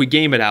 So, I mean, if we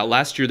game it out,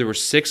 last year there were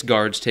 6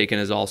 guards taken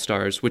as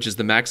all-stars, which is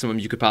the maximum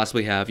you could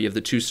possibly have. You have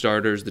the 2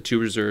 starters, the 2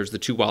 reserves, the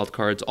 2 wild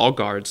cards, all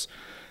guards.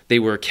 They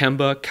were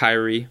Kemba,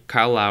 Kyrie,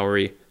 Kyle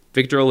Lowry,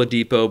 Victor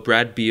Oladipo,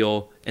 Brad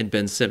Beal, and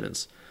Ben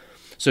Simmons.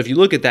 So if you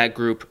look at that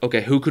group,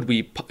 okay, who could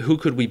we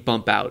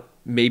bump out?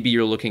 Maybe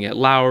you're looking at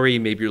Lowry.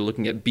 Maybe you're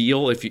looking at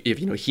Beal. If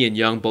he and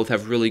Young both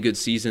have really good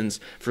seasons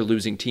for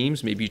losing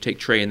teams, maybe you take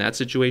Trae in that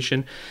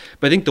situation.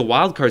 But I think the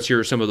wild cards here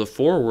are some of the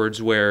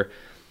forwards where,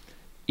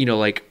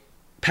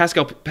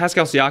 Pascal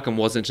Siakam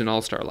wasn't an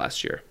all-star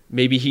last year.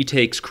 Maybe he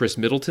takes Chris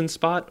Middleton's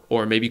spot,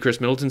 or maybe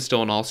Chris Middleton's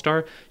still an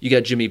all-star. You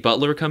got Jimmy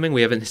Butler coming.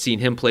 We haven't seen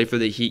him play for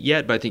the Heat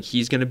yet, but I think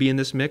he's going to be in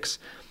this mix.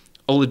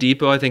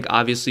 Oladipo, I think,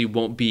 obviously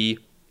won't be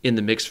in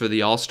the mix for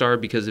the all-star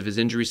because of his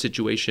injury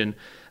situation.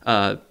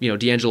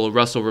 D'Angelo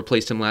Russell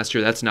replaced him last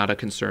year. That's not a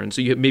concern.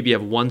 So you maybe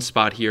have one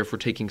spot here if we're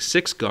taking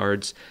 6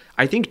 guards.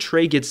 I think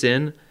Trae gets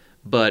in,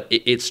 but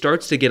it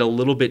starts to get a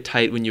little bit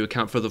tight when you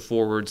account for the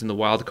forwards and the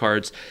wild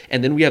cards.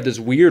 And then we have this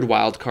weird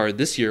wild card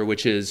this year,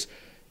 which is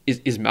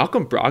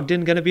Malcolm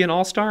Brogdon going to be an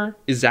all-star?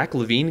 Is Zach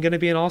LaVine going to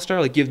be an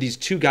all-star? You have these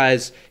 2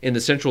 guys in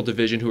the Central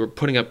Division who are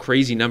putting up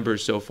crazy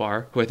numbers so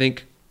far, who I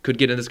think could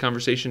get in this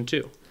conversation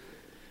too.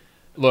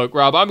 Look,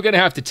 Rob, I'm going to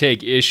have to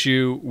take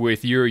issue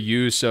with your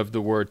use of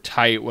the word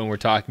tight when we're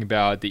talking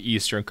about the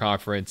Eastern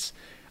Conference,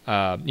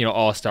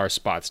 all-star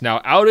spots.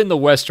 Now, out in the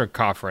Western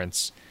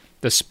Conference,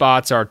 the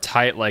spots are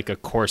tight like a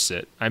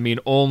corset. I mean,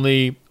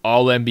 only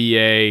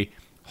All-NBA,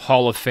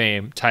 Hall of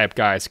Fame type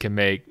guys can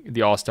make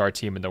the all-star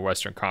team in the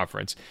Western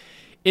Conference.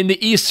 In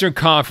the Eastern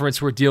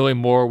Conference, we're dealing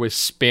more with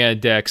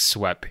spandex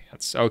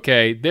sweatpants,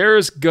 okay?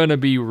 There's going to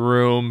be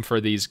room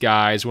for these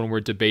guys when we're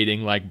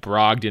debating like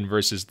Brogdon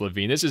versus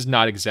Levine. This is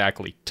not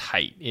exactly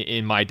tight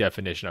in my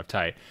definition of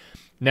tight.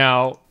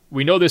 Now,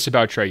 we know this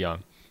about Trae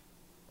Young.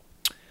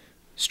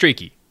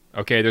 Streaky,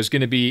 okay? There's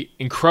going to be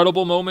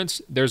incredible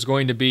moments. There's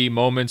going to be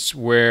moments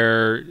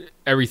where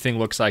everything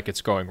looks like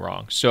it's going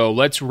wrong. So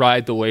let's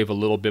ride the wave a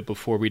little bit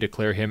before we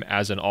declare him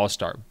as an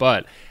all-star.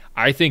 But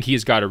I think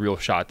he's got a real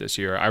shot this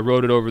year. I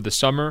wrote it over the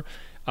summer.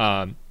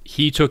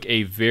 He took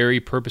a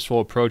very purposeful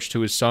approach to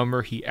his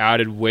summer. He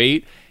added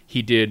weight.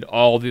 He did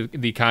all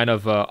the kind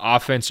of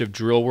offensive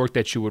drill work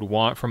that you would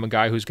want from a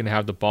guy who's going to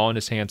have the ball in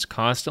his hands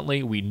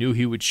constantly. We knew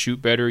he would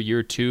shoot better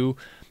year 2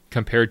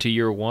 compared to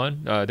year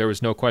 1. There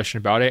was no question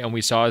about it. And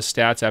we saw his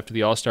stats after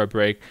the All-Star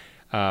break,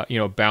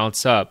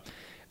 bounce up.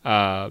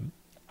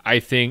 I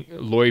think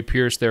Lloyd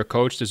Pierce, their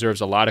coach, deserves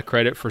a lot of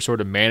credit for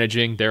sort of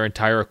managing their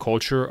entire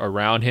culture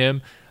around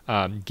him.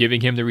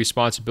 Giving him the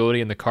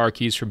responsibility and the car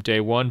keys from day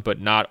one,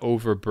 but not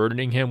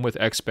overburdening him with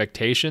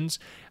expectations.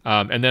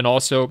 And then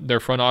also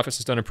their front office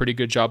has done a pretty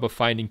good job of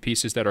finding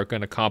pieces that are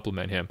going to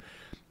complement him.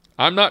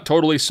 I'm not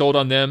totally sold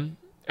on them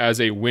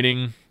as a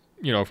winning,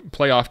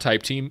 playoff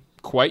type team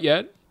quite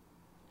yet.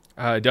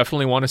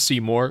 Definitely want to see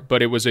more,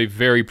 but it was a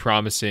very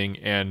promising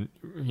and,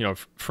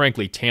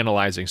 frankly,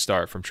 tantalizing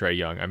start from Trae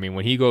Young. I mean,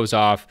 when he goes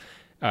off,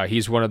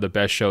 he's one of the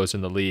best shows in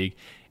the league.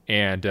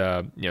 And,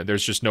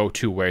 there's just no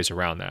two ways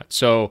around that.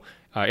 So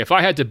if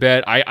I had to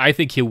bet, I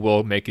think he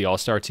will make the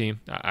All-Star team.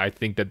 I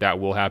think that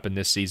will happen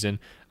this season.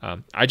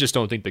 I just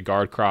don't think the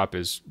guard crop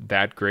is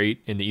that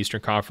great in the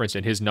Eastern Conference,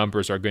 and his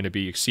numbers are going to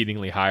be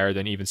exceedingly higher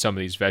than even some of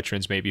these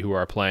veterans maybe who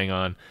are playing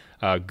on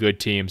good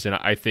teams. And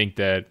I think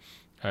that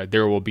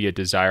there will be a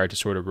desire to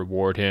sort of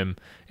reward him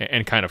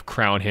and kind of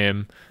crown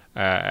him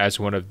as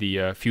one of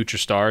the future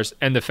stars.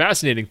 And the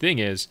fascinating thing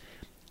is,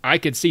 I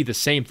could see the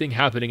same thing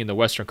happening in the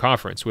Western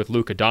Conference with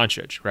Luka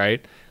Doncic,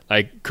 right?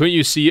 Like, couldn't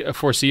you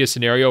foresee a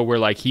scenario where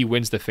like he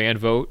wins the fan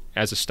vote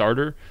as a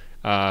starter,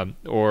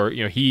 or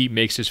he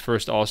makes his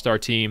first All-Star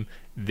team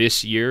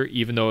this year,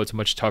 even though it's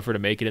much tougher to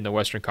make it in the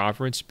Western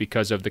Conference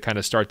because of the kind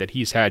of start that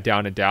he's had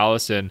down in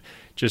Dallas and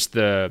just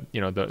the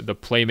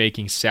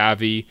playmaking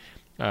savvy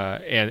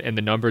and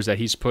the numbers that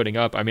he's putting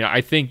up. I mean,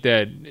 I think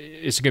that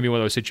it's going to be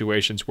one of those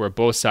situations where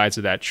both sides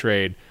of that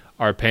trade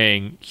are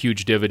paying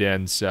huge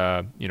dividends,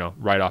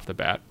 right off the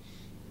bat.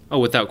 Oh,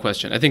 without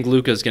question. I think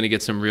Luka's going to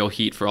get some real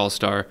heat for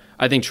All-Star.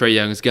 I think Trae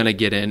Young is going to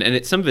get in.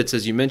 And some of it's,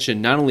 as you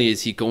mentioned, not only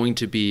is he going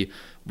to be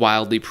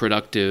wildly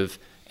productive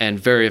and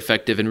very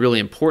effective and really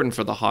important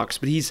for the Hawks,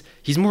 but he's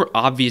more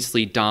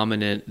obviously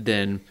dominant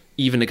than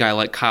even a guy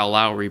like Kyle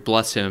Lowry,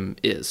 bless him,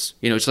 is.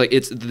 It's like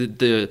it's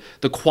the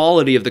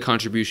quality of the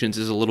contributions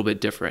is a little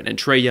bit different. And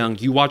Trae Young,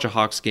 you watch a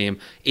Hawks game,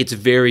 it's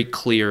very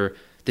clear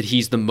that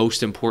he's the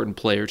most important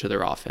player to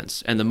their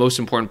offense and the most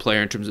important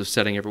player in terms of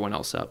setting everyone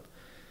else up.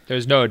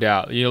 There's no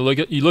doubt. You look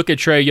at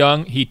Trae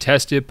Young, he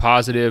tested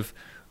positive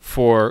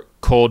for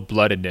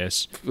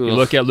cold-bloodedness. Ugh. You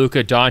look at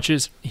Luka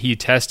Doncic, he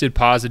tested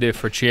positive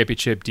for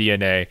championship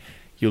DNA.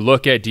 You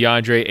look at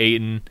DeAndre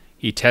Ayton,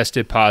 he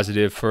tested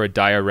positive for a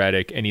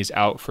diuretic, and he's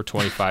out for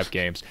 25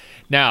 games.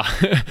 Now,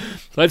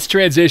 let's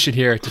transition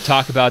here to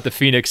talk about the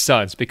Phoenix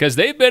Suns, because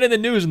they've been in the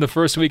news in the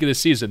first week of the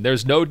season.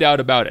 There's no doubt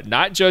about it.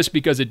 Not just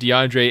because of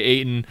DeAndre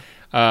Ayton,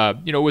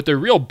 with a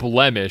real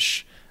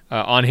blemish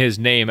on his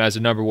name as a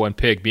number 1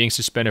 pick, being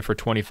suspended for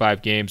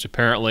 25 games.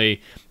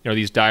 Apparently,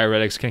 these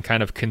diuretics can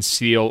kind of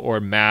conceal or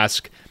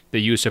mask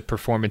the use of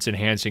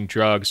performance-enhancing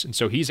drugs, and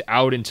so he's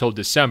out until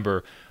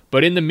December.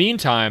 But in the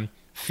meantime,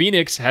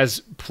 Phoenix has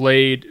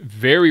played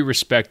very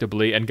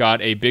respectably and got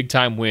a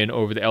big-time win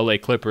over the LA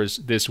Clippers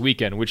this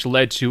weekend, which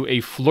led to a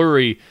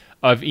flurry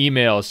of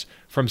emails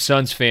from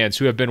Suns fans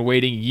who have been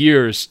waiting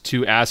years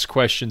to ask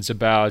questions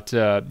about,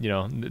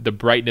 the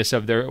brightness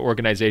of their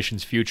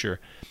organization's future.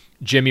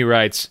 Jimmy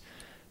writes,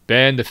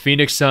 Ben, the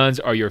Phoenix Suns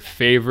are your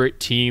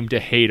favorite team to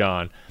hate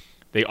on.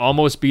 They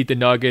almost beat the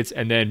Nuggets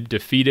and then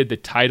defeated the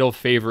title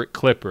favorite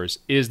Clippers.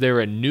 Is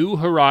there a new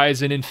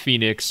horizon in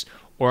Phoenix,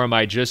 or am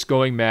I just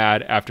going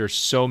mad after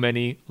so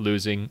many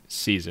losing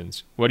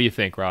seasons? What do you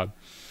think, Rob?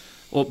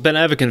 Well, Ben,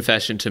 I have a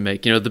confession to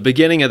make. The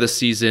beginning of the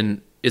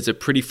season is a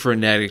pretty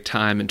frenetic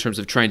time in terms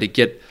of trying to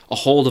get a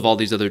hold of all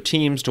these other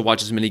teams, to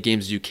watch as many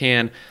games as you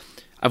can.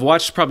 I've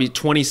watched probably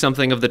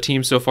 20-something of the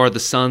teams so far. The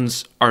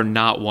Suns are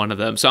not one of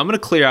them. So I'm going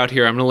to clear out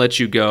here. I'm going to let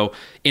you go,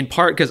 in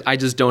part because I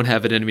just don't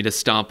have it in me to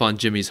stomp on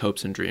Jimmy's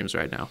hopes and dreams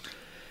right now.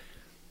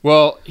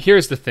 Well,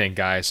 here's the thing,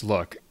 guys.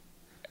 Look,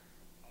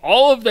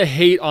 all of the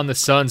hate on the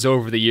Suns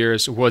over the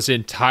years was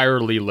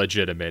entirely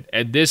legitimate,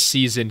 and this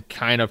season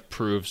kind of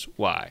proves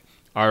why.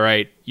 All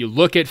right, you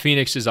look at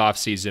Phoenix's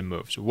offseason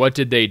moves. What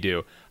did they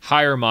do?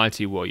 Hire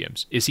Monty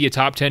Williams. Is he a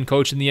top 10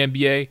 coach in the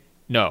NBA?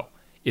 No.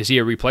 Is he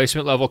a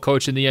replacement level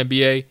coach in the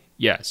NBA?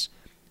 Yes.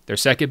 Their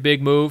second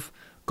big move,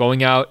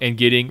 going out and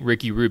getting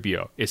Ricky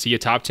Rubio. Is he a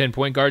top 10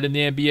 point guard in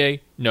the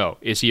NBA? No.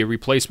 Is he a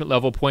replacement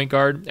level point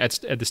guard at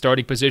the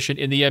starting position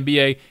in the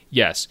NBA?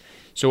 Yes.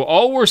 So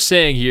all we're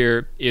saying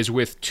here is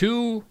with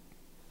two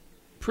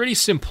pretty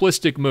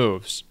simplistic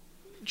moves,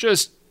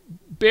 just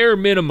bare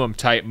minimum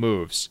type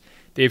moves,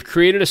 they've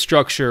created a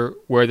structure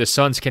where the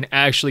Suns can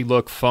actually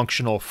look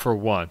functional for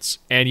once.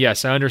 And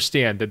yes, I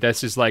understand that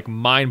this is like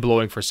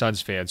mind-blowing for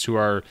Suns fans who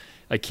are,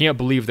 I can't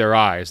believe their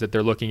eyes that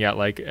they're looking at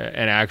like an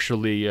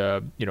actually,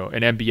 an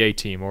NBA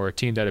team or a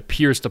team that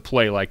appears to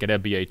play like an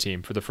NBA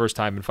team for the first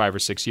time in 5 or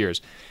 6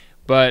 years.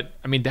 But,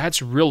 I mean,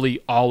 that's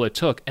really all it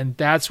took. And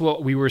that's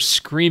what we were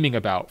screaming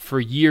about for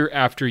year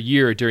after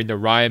year during the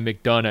Ryan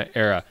McDonough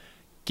era.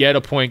 Get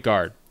a point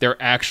guard.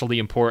 They're actually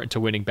important to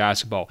winning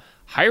basketball.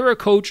 Hire a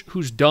coach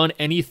who's done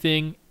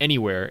anything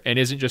anywhere and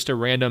isn't just a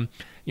random,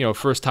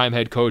 first-time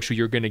head coach who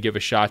you're going to give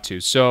a shot to.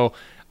 So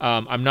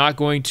I'm not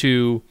going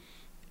to,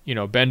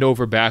 bend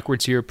over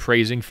backwards here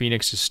praising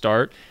Phoenix's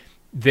start.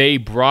 They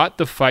brought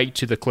the fight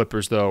to the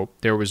Clippers, though.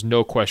 There was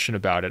no question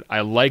about it.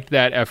 I liked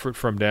that effort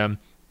from them.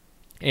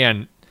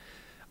 And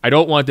I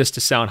don't want this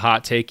to sound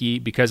hot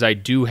takey because I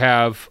do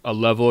have a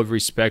level of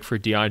respect for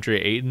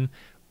DeAndre Ayton,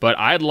 but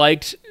I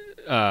liked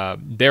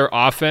their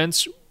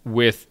offense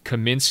with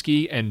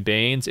Kaminsky and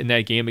Baines in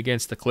that game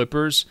against the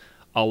Clippers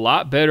a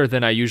lot better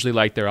than I usually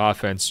like their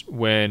offense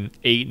when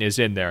Ayton is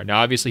in there.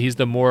 Now, obviously, he's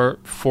the more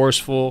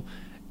forceful,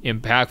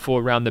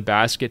 impactful around the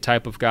basket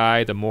type of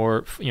guy, the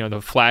more,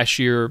 the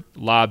flashier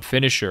lob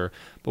finisher.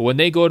 But when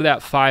they go to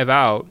that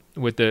 5-out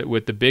with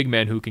the big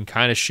men who can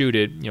kind of shoot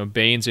it,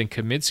 Baines and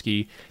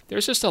Kaminsky,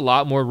 there's just a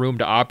lot more room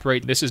to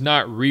operate. This is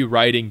not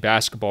rewriting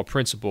basketball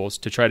principles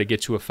to try to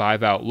get to a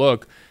 5-out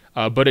look.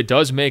 But it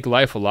does make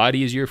life a lot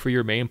easier for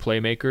your main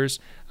playmakers.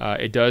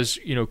 It does,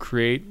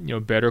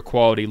 create, better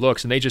quality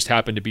looks. And they just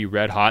happened to be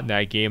red hot in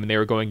that game, and they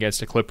were going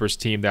against a Clippers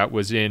team that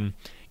was in,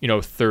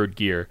 third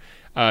gear.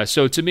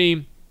 So to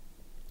me,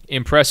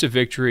 impressive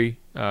victory.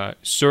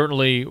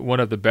 Certainly one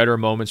of the better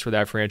moments for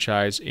that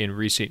franchise in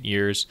recent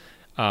years.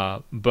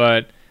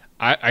 But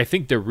I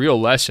think the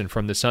real lesson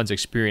from the Suns'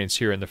 experience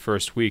here in the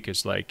first week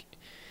is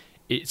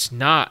it's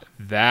not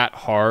that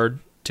hard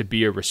to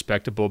be a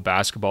respectable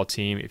basketball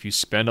team if you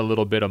spend a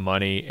little bit of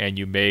money and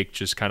you make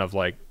just kind of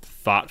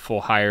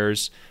thoughtful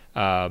hires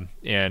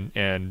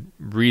and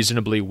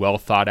reasonably well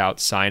thought out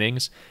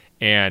signings.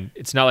 And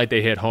it's not like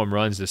they hit home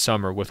runs this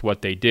summer with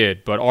what they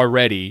did, but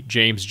already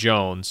James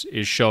Jones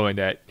is showing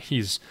that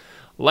he's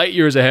light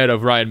years ahead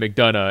of Ryan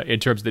McDonough in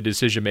terms of the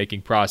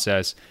decision-making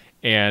process.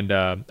 And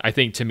I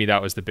think, to me,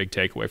 that was the big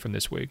takeaway from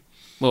this week.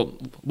 Well,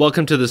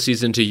 welcome to the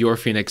season to your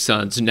Phoenix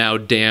Suns, now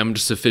damned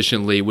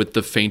sufficiently with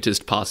the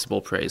faintest possible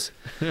praise.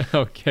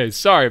 Okay,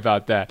 sorry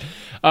about that.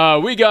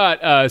 We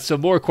got some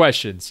more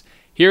questions.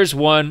 Here's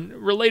one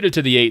related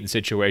to the Ayton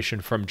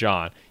situation from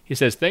John. He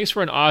says, thanks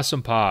for an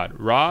awesome pod.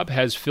 Rob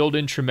has filled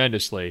in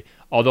tremendously,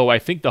 although I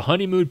think the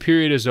honeymoon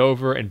period is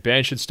over and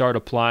Ben should start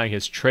applying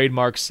his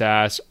trademark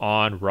sass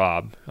on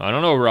Rob. I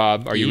don't know,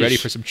 Rob. Are you ready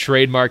for some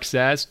trademark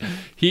sass?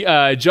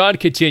 John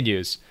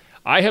continues,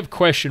 I have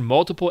questioned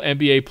multiple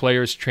NBA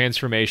players'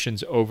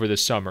 transformations over the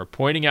summer,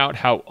 pointing out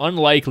how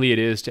unlikely it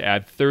is to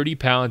add 30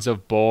 pounds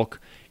of bulk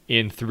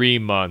in 3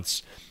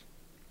 months.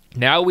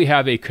 Now we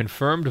have a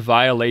confirmed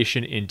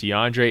violation in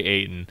DeAndre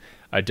Ayton,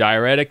 a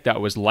diuretic that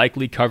was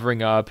likely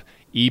covering up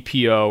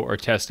EPO or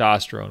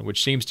testosterone,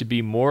 which seems to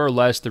be more or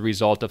less the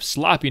result of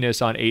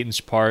sloppiness on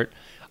Ayton's part.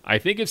 I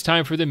think it's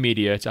time for the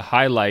media to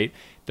highlight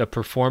the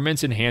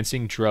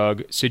performance-enhancing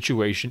drug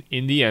situation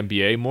in the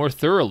NBA more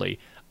thoroughly.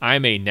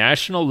 I'm a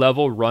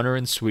national-level runner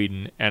in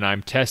Sweden, and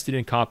I'm tested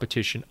in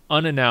competition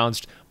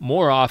unannounced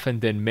more often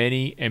than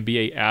many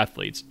NBA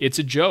athletes. It's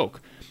a joke.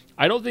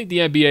 I don't think the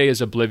NBA is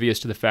oblivious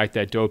to the fact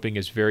that doping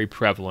is very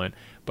prevalent,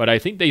 but I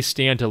think they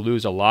stand to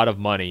lose a lot of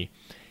money.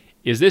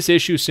 Is this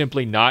issue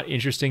simply not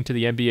interesting to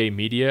the NBA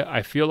media?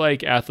 I feel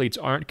like athletes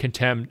aren't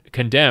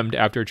condemned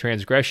after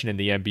transgression in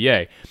the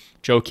NBA.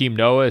 Joakim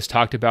Noah is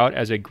talked about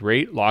as a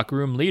great locker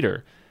room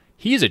leader.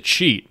 He's a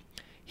cheat.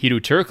 Hedo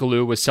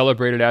Turkoglu was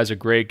celebrated as a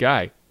great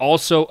guy.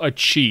 Also a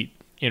cheat.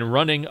 In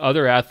running,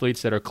 other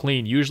athletes that are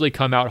clean usually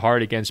come out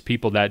hard against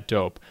people that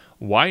dope.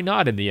 Why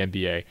not in the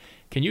NBA?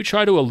 Can you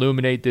try to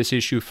illuminate this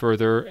issue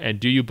further, and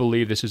do you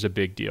believe this is a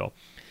big deal?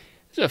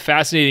 This is a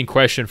fascinating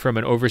question from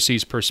an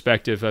overseas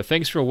perspective.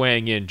 Thanks for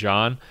weighing in,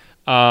 John.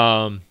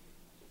 What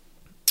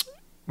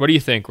do you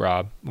think,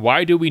 Rob?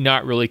 Why do we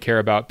not really care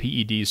about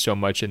PEDs so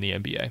much in the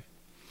NBA?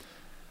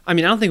 I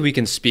mean, I don't think we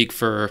can speak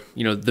for,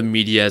 the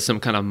media as some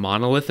kind of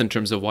monolith in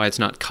terms of why it's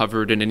not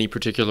covered in any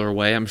particular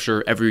way. I'm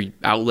sure every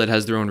outlet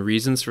has their own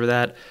reasons for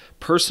that.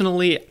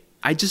 Personally,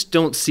 I just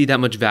don't see that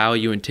much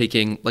value in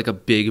taking a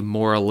big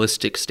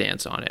moralistic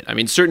stance on it. I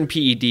mean, certain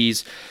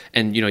PEDs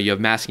and, you have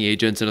masking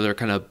agents and other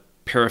kind of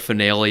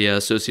paraphernalia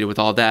associated with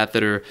all that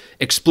are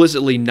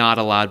explicitly not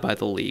allowed by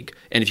the league.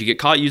 And if you get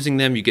caught using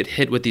them, you get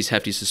hit with these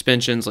hefty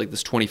suspensions, like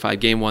this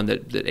 25-game one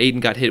that Ayton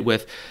got hit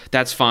with.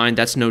 That's fine.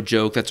 That's no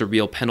joke. That's a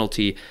real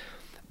penalty.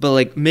 But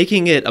like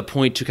making it a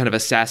point to kind of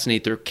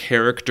assassinate their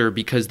character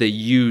because they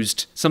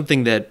used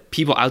something that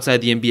people outside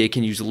the NBA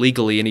can use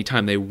legally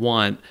anytime they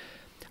want.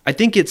 I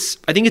think it's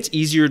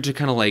easier to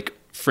kind of like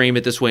frame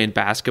it this way in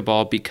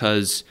basketball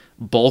because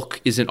bulk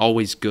isn't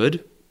always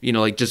good. You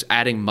know, like just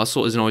adding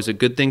muscle isn't always a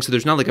good thing. So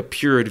there's not like a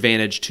pure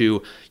advantage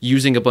to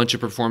using a bunch of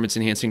performance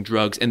enhancing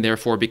drugs and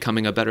therefore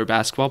becoming a better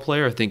basketball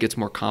player. I think it's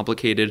more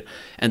complicated,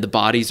 and the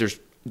bodies are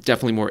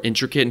definitely more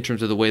intricate in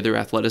terms of the way their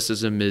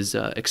athleticism is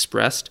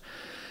expressed.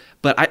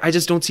 But I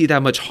just don't see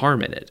that much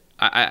harm in it.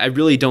 I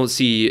really don't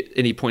see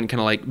any point in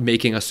kind of like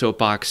making a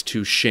soapbox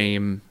to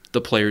shame the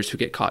players who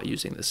get caught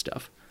using this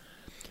stuff.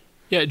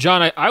 Yeah,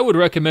 John, I would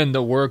recommend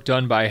the work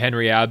done by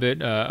Henry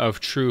Abbott of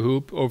True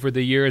Hoop over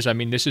the years. I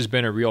mean, this has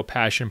been a real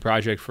passion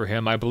project for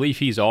him. I believe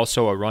he's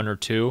also a runner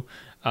too,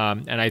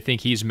 and I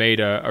think he's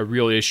made a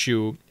real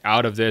issue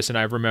out of this. And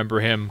I remember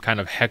him kind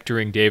of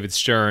hectoring David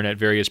Stern at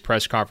various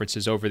press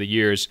conferences over the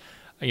years,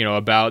 you know,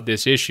 about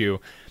this issue.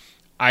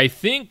 I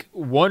think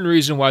one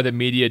reason why the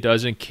media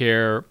doesn't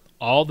care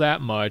all that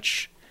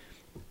much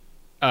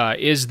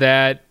is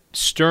that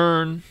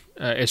Stern,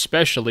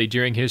 especially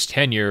during his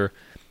tenure,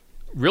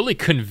 really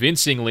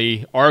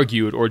convincingly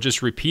argued or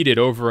just repeated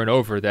over and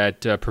over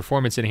that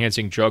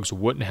performance-enhancing drugs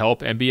wouldn't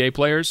help NBA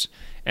players.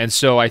 And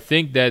so I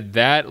think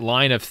that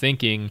line of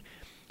thinking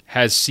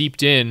has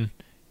seeped in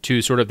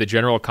to sort of the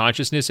general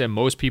consciousness, and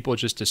most people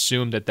just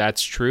assume that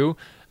that's true.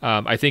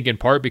 I think in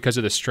part because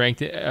of the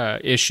strength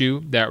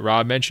issue that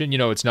Rob mentioned. You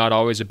know, it's not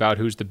always about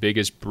who's the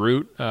biggest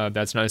brute.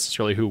 That's not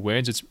necessarily who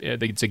wins. I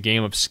think it's a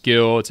game of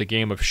skill. It's a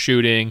game of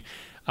shooting.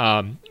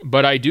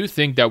 But I do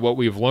think that what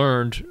we've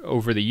learned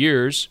over the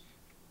years,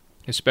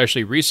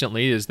 especially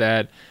recently, is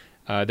that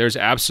there's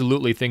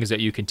absolutely things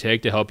that you can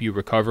take to help you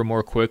recover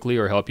more quickly,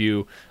 or help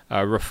you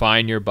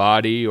refine your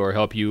body, or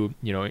help you,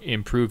 you know,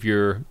 improve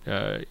your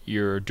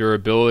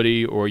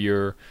durability or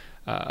your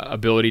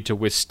ability to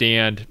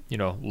withstand, you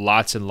know,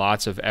 lots and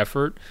lots of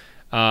effort.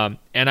 And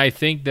I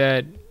think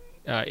that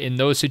in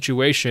those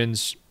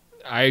situations,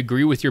 I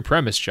agree with your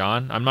premise,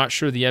 John. I'm not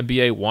sure the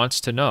NBA wants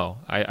to know.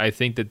 I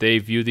think that they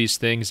view these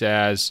things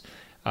as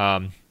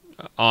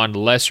on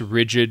less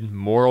rigid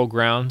moral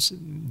grounds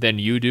than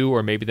you do,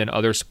 or maybe than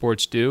other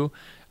sports do.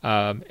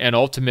 And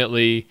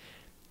ultimately,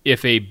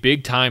 if a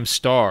big-time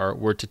star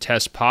were to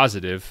test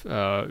positive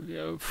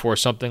for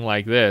something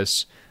like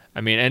this, I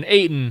mean, and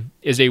Ayton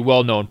is a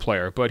well-known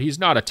player, but he's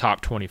not a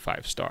top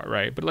 25 star,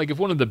 right? But like if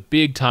one of the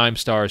big-time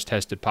stars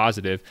tested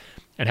positive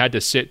and had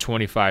to sit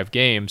 25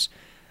 games,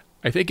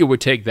 I think it would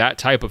take that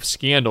type of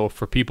scandal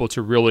for people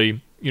to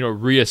really, you know,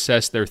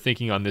 reassess their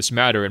thinking on this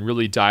matter and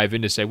really dive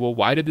in to say, well,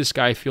 why did this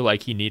guy feel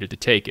like he needed to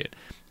take it?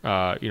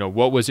 You know,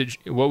 what was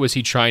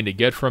he trying to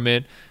get from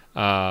it?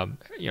 You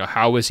know,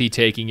 how was he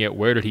taking it?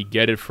 Where did he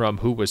get it from?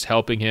 Who was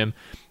helping him?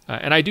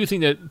 And I do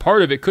think that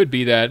part of it could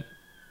be that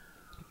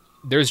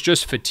there's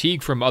just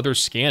fatigue from other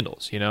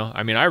scandals, you know?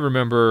 I mean, I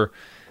remember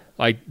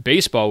like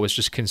baseball was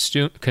just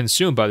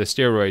consumed by the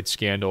steroid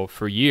scandal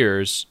for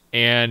years,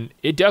 and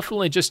it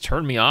definitely just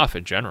turned me off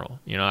in general.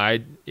 You know,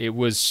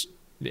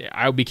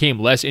 I became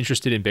less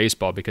interested in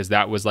baseball because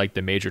that was like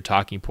the major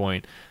talking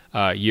point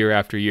year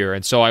after year.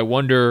 And so I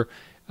wonder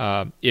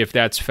if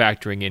that's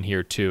factoring in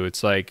here too.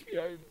 It's like,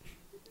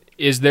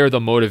 is there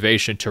the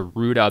motivation to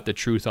root out the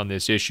truth on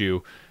this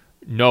issue,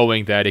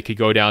 knowing that it could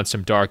go down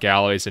some dark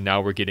alleys, and now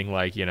we're getting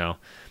like, you know,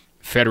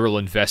 federal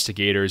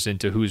investigators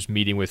into who's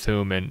meeting with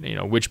whom, and, you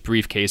know, which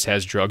briefcase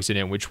has drugs in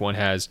it, which one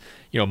has,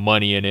 you know,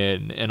 money in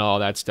it, and all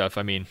that stuff.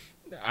 I mean,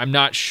 I'm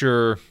not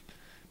sure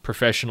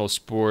professional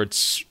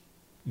sports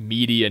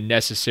media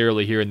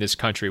necessarily here in this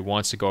country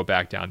wants to go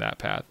back down that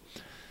path.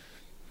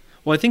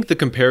 Well, I think the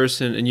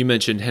comparison, and you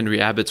mentioned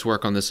Henry Abbott's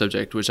work on the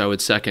subject, which I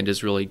would second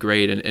is really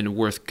great and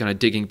worth kind of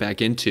digging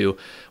back into.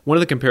 One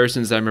of the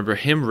comparisons I remember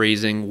him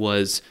raising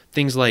was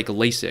things like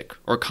LASIK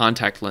or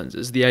contact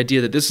lenses. The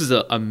idea that this is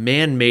a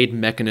man-made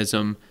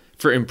mechanism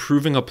for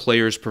improving a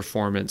player's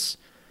performance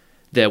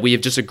that we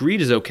have just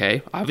agreed is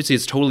okay. Obviously,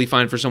 it's totally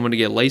fine for someone to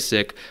get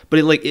LASIK, but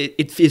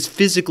it is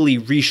physically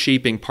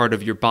reshaping part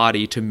of your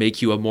body to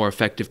make you a more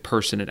effective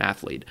person and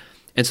athlete.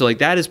 And so like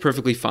that is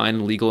perfectly fine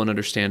and legal and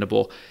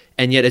understandable.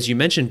 And yet, as you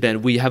mentioned,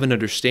 Ben, we have an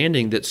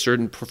understanding that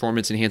certain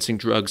performance-enhancing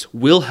drugs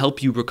will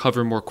help you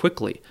recover more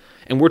quickly.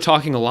 And we're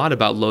talking a lot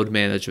about load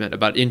management,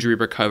 about injury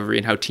recovery,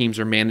 and how teams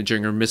are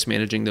managing or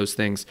mismanaging those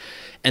things.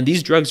 And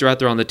these drugs are out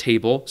there on the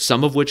table,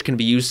 some of which can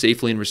be used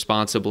safely and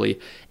responsibly.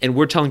 And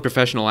we're telling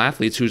professional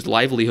athletes whose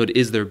livelihood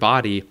is their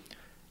body,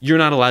 you're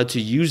not allowed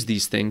to use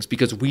these things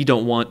because we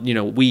don't want, you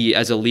know, we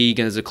as a league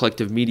and as a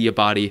collective media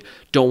body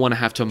don't want to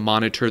have to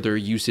monitor their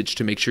usage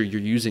to make sure you're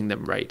using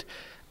them right.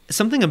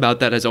 Something about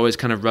that has always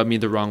kind of rubbed me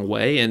the wrong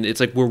way, and it's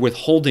like we're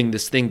withholding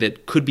this thing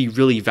that could be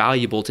really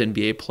valuable to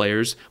NBA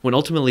players when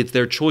ultimately it's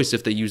their choice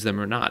if they use them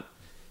or not.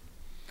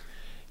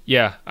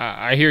 Yeah,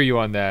 I hear you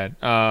on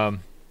that.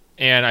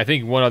 And I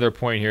think one other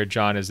point here,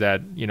 John, is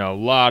that, a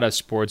lot of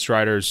sports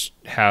writers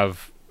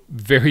have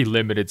very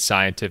limited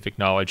scientific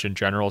knowledge in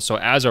general. So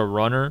as a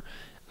runner,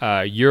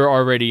 you're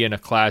already in a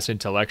class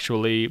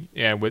intellectually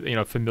and with,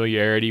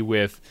 familiarity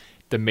with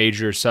the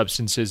major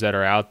substances that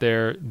are out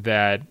there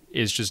that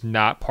is just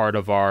not part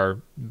of our,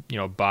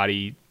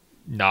 body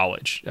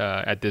knowledge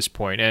at this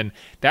point. And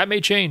that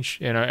may change.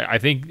 And I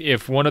think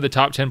if one of the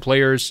top 10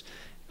 players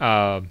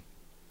got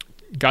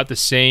the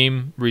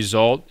same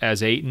result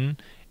as Ayton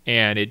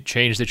and it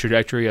changed the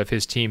trajectory of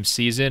his team's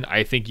season,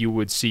 I think you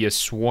would see a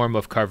swarm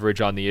of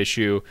coverage on the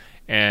issue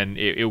and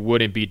it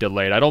wouldn't be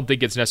delayed. I don't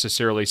think it's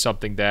necessarily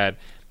something that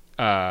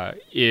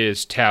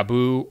is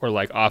taboo or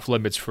like off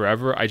limits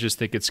forever. I just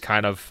think it's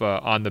kind of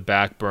on the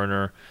back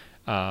burner.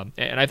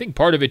 And I think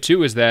part of it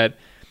too is that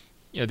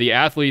the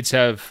athletes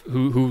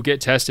who get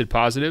tested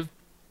positive,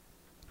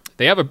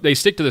 they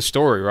stick to the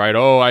story, right?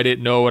 Oh, I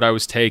didn't know what I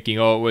was taking.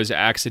 Oh, it was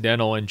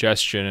accidental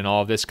ingestion and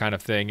all this kind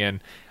of thing.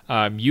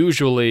 And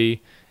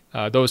usually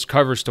those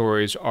cover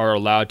stories are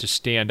allowed to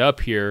stand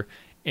up here.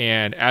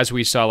 And as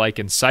we saw, like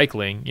in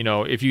cycling,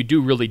 if you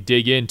do really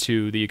dig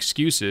into the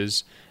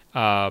excuses,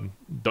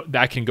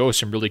 that can go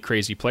some really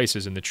crazy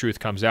places and the truth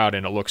comes out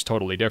and it looks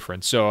totally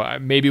different. So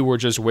maybe we're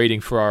just waiting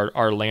for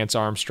our Lance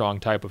Armstrong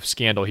type of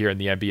scandal here in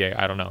the NBA.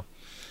 I don't know.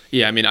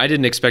 Yeah, I mean, I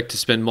didn't expect to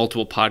spend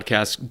multiple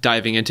podcasts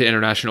diving into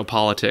international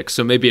politics,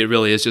 so maybe it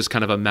really is just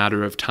kind of a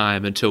matter of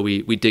time until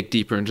we dig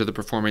deeper into the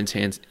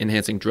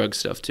performance-enhancing drug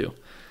stuff, too.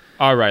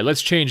 All right,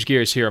 let's change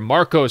gears here.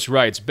 Marcos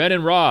writes, Ben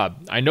and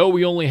Rob, I know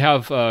we only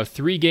have a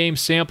 3-game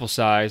sample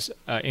size,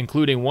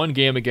 including 1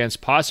 game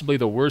against possibly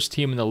the worst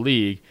team in the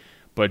league,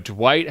 but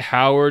Dwight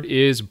Howard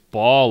is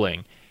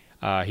balling.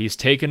 He's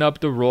taken up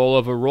the role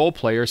of a role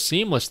player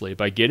seamlessly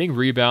by getting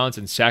rebounds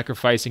and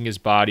sacrificing his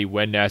body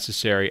when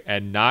necessary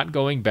and not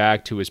going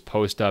back to his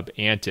post-up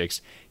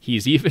antics.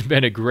 He's even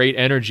been a great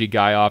energy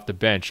guy off the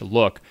bench.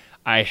 Look,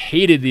 I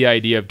hated the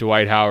idea of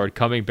Dwight Howard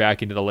coming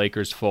back into the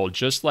Lakers fold,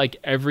 just like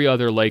every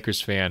other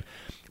Lakers fan.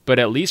 But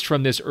at least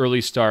from this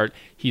early start,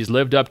 he's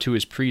lived up to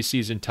his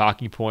preseason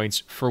talking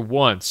points for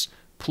once.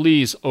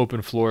 Please,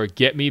 open floor,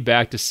 get me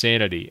back to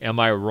sanity. Am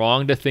I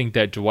wrong to think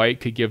that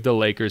Dwight could give the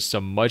Lakers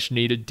some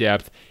much-needed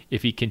depth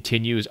if he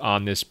continues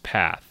on this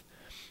path?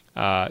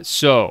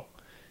 So,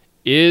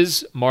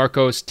 is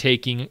Marcos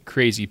taking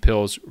crazy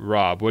pills,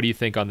 Rob? What do you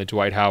think on the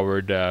Dwight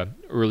Howard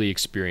early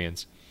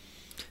experience?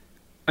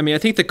 I mean, I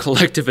think the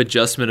collective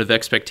adjustment of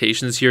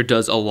expectations here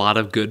does a lot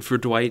of good for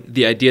Dwight.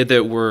 The idea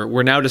that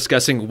we're now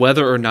discussing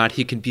whether or not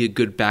he can be a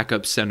good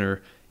backup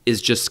center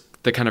is just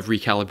the kind of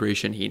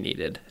recalibration he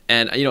needed.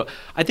 And,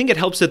 I think it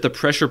helps that the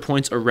pressure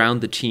points around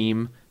the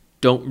team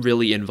don't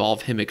really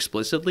involve him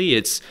explicitly.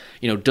 It's,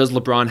 does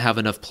LeBron have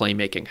enough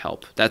playmaking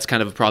help? That's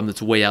kind of a problem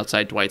that's way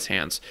outside Dwight's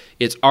hands.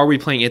 It's, are we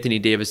playing Anthony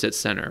Davis at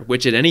center?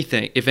 Which, if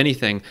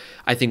anything,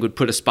 I think would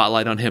put a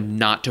spotlight on him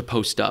not to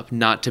post up,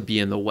 not to be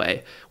in the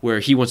way, where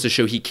he wants to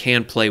show he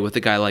can play with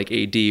a guy like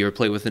AD or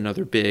play with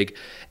another big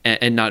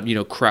and not,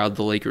 crowd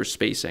the Lakers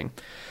spacing.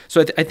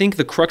 So I think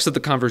the crux of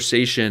the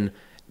conversation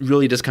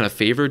really does kind of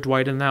favor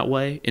Dwight in that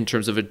way, in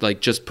terms of it,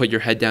 like, just put your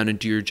head down and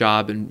do your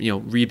job and,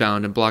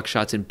 rebound and block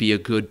shots and be a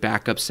good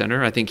backup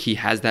center. I think he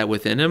has that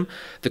within him.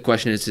 The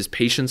question is his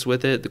patience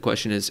with it. The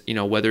question is,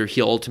 whether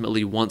he'll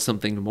ultimately want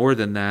something more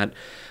than that.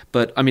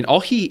 But I mean,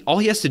 all he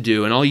has to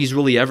do, and all he's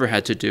really ever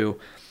had to do,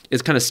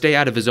 is kind of stay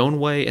out of his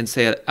own way and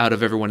stay out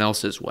of everyone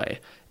else's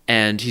way.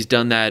 And he's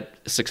done that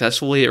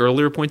successfully at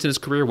earlier points in his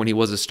career when he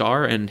was a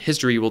star, and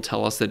history will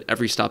tell us that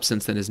every stop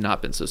since then has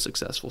not been so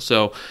successful.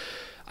 So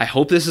I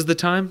hope this is the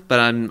time, but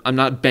I'm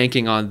not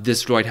banking on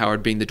this Dwight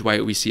Howard being the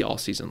Dwight we see all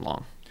season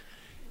long.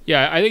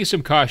 Yeah, I think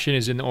some caution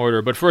is in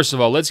order. But first of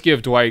all, let's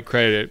give Dwight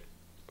credit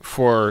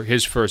for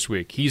his first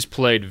week. He's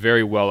played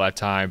very well at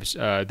times.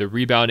 The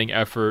rebounding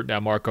effort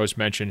that Marcos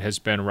mentioned has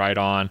been right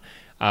on.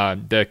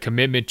 The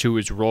commitment to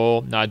his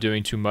role, not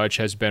doing too much,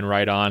 has been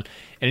right on.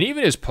 And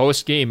even his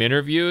post-game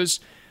interviews,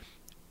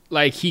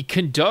 like, he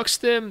conducts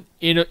them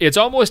it's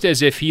almost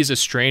as if he's a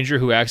stranger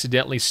who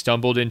accidentally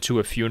stumbled into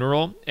a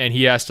funeral and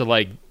he has to,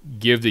 like,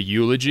 give the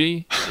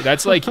eulogy.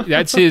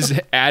 That's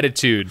his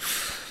attitude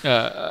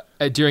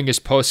during his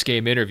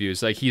post-game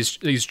interviews. Like,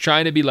 he's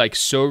trying to be, like,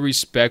 so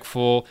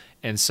respectful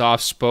and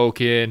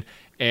soft-spoken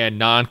and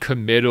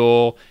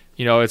non-committal.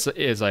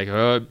 It's like,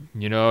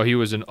 he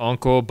was an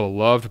uncle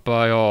beloved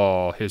by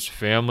all. His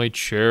family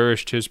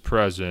cherished his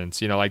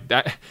presence. Like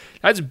that.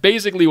 That's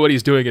basically what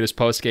he's doing in his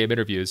post-game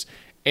interviews.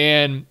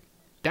 And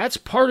that's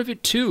part of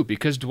it too,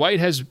 because Dwight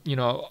has,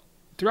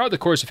 throughout the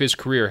course of his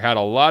career, had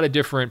a lot of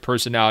different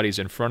personalities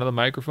in front of the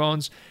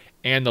microphones,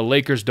 and the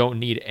Lakers don't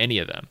need any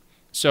of them.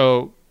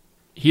 So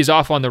he's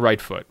off on the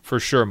right foot, for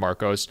sure,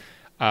 Marcos.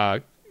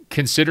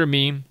 Consider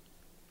me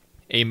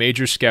a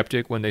major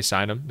skeptic when they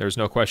sign him. There's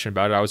no question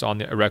about it. I was on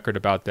the record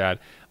about that.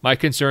 My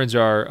concerns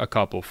are a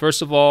couple.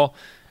 First of all,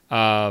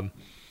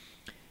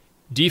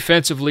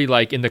 defensively,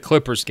 like in the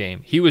Clippers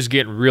game, he was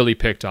getting really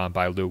picked on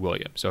by Lou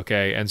Williams,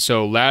 okay? And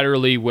so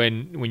laterally,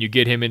 when you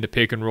get him into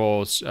pick and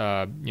rolls,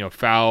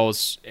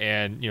 fouls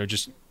and,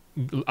 just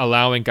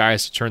allowing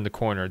guys to turn the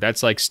corner,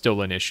 that's like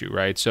still an issue,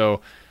 right?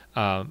 So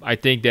I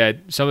think that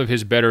some of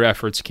his better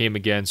efforts came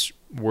against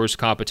worse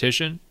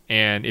competition.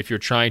 And if you're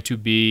trying to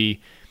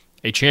be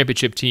a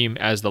championship team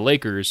as the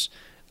Lakers,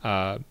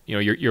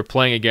 you're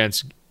playing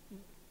against,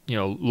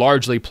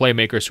 largely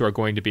playmakers who are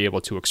going to be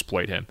able to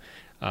exploit him.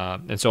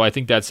 And so I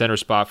think that center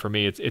spot for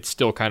me, it's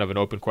still kind of an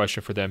open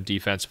question for them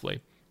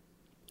defensively.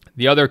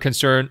 The other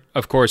concern,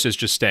 of course, is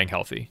just staying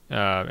healthy.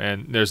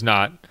 And there's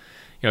not,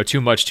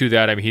 too much to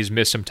that. I mean, he's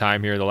missed some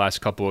time here the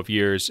last couple of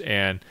years.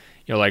 And,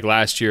 like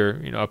last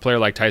year, a player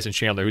like Tyson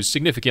Chandler, who's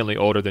significantly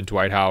older than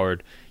Dwight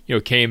Howard,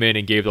 came in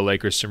and gave the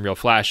Lakers some real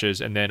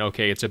flashes. And then,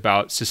 okay, it's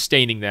about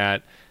sustaining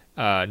that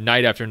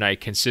night after night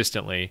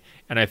consistently.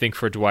 And I think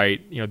for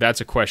Dwight,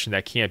 that's a question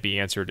that can't be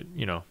answered,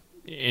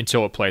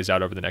 until it plays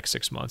out over the next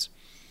 6 months.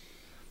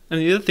 And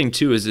the other thing,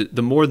 too, is that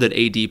the more that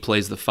AD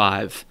plays the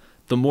 5,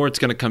 the more it's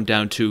going to come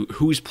down to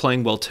who's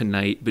playing well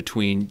tonight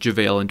between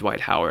JaVale and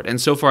Dwight Howard.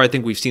 And so far, I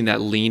think we've seen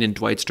that lean in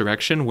Dwight's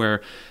direction,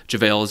 where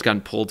JaVale has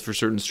gotten pulled for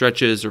certain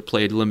stretches or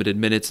played limited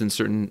minutes in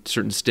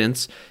certain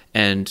stints,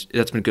 and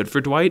that's been good for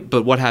Dwight.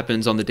 But what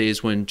happens on the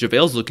days when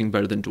JaVale's looking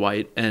better than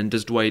Dwight, and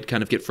does Dwight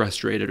kind of get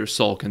frustrated or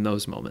sulk in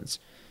those moments?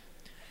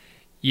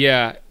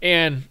 Yeah,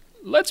 and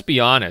let's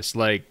be honest,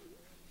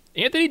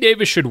 Anthony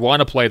Davis should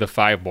want to play the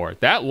 5 more.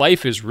 That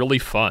life is really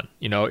fun.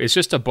 It's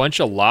just a bunch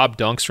of lob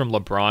dunks from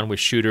LeBron with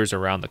shooters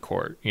around the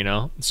court,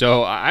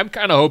 So I'm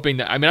kind of hoping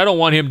that, I don't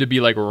want him to be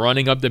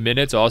running up the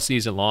minutes all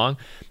season long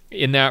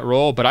in that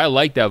role, but I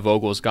like that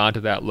Vogel's gone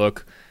to that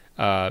look,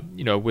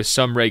 with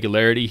some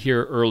regularity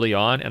here early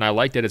on. And I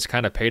like that it's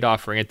kind of paid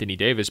off for Anthony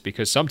Davis,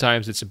 because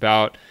sometimes it's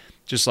about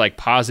just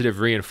positive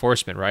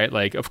reinforcement,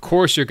 right? Of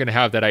course you're going to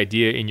have that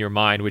idea in your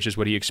mind, which is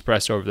what he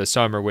expressed over the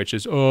summer, which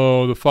is,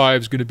 oh, the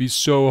 5's going to be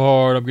so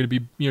hard. I'm going to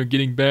be,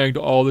 getting banged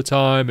all the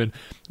time, and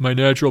my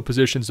natural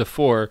position's a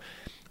 4.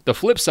 The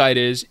flip side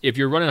is, if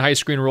you're running high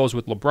screen rolls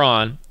with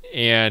LeBron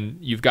and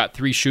you've got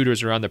 3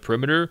 shooters around the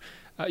perimeter,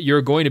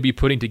 you're going to be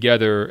putting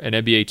together an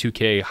NBA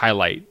 2K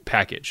highlight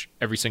package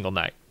every single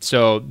night.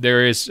 So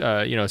there is,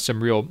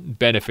 some real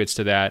benefits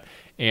to that,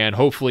 and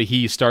hopefully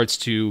he starts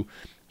to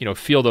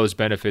feel those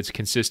benefits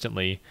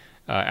consistently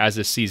as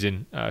the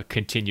season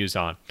continues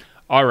on.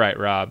 All right,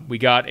 Rob, we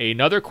got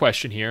another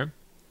question here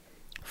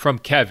from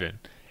Kevin,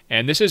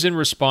 and this is in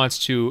response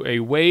to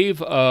a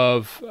wave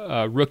of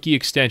rookie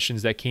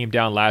extensions that came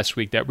down last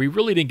week that we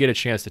really didn't get a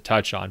chance to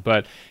touch on.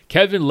 But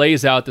Kevin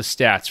lays out the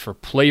stats for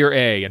player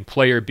A and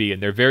player B,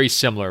 and they're very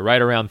similar,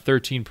 right around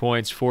 13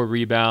 points, 4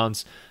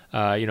 rebounds,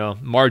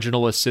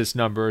 marginal assist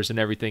numbers and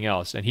everything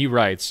else. And he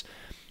writes,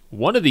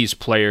 one of these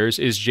players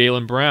is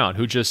Jaylen Brown,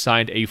 who just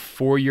signed a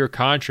 4-year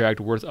contract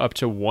worth up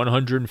to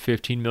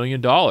 $115 million.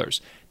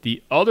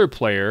 The other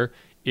player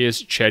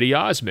is Cedi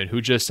Osman,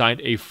 who just signed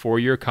a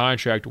 4-year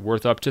contract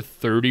worth up to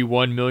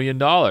 $31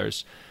 million.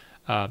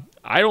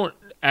 I don't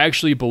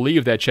actually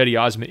believe that Cedi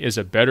Osman is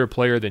a better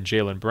player than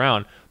Jaylen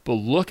Brown, but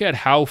look at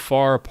how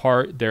far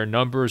apart their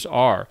numbers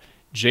are.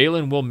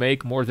 Jaylen will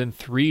make more than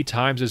 3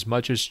 times as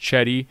much as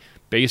Cedi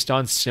based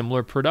on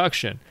similar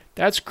production.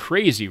 That's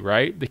crazy,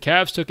 right? The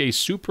Cavs took a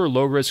super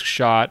low-risk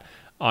shot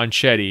on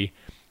Cedi,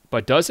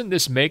 but doesn't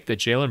this make the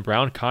Jaylen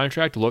Brown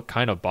contract look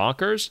kind of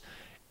bonkers?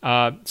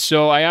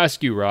 So I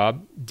ask you,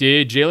 Rob,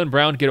 did Jaylen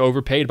Brown get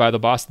overpaid by the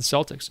Boston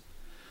Celtics?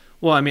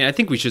 Well, I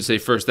think we should say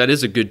first, that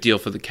is a good deal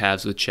for the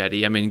Cavs with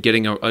Cedi.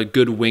 Getting a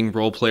good wing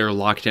role player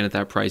locked in at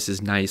that price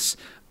is nice,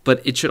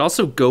 but it should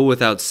also go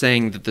without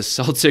saying that the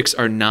Celtics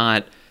are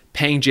not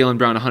paying Jaylen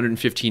Brown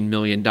 $115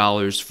 million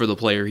for the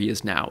player he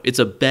is now. It's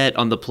a bet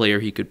on the player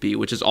he could be,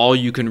 which is all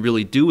you can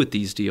really do with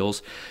these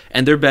deals.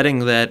 And they're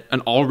betting that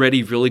an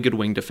already really good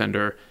wing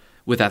defender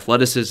with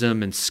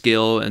athleticism and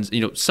skill and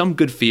some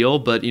good feel,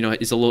 but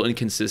is a little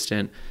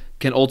inconsistent,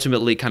 can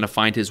ultimately kind of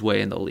find his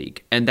way in the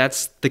league. And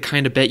that's the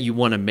kind of bet you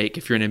want to make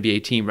if you're an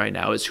NBA team right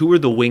now, is who are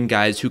the wing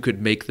guys who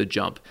could make the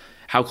jump?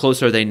 How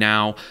close are they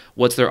now?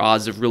 What's their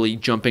odds of really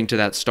jumping to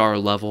that star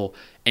level?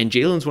 And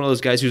Jaylen's one of those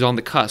guys who's on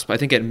the cusp. I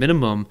think at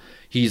minimum,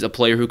 he's a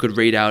player who could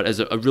rate out as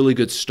a really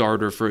good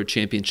starter for a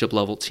championship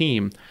level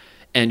team.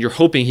 And you're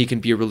hoping he can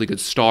be a really good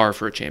star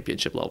for a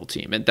championship level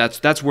team. And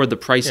that's where the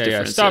price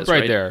difference is. Stop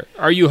right there.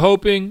 Are you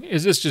hoping?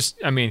 Is this just,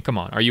 come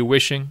on. Are you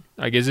wishing?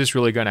 Is this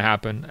really going to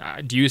happen?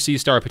 Do you see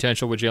star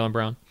potential with Jaylen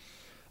Brown?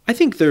 I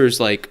think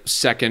there's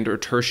second or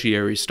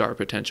tertiary star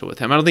potential with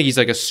him. I don't think he's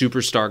a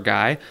superstar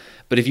guy,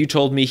 but if you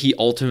told me he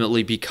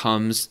ultimately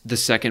becomes the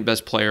second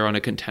best player on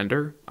a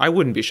contender, I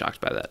wouldn't be shocked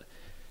by that.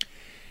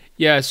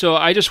 Yeah, so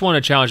I just want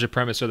to challenge the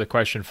premise of the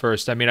question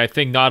first. I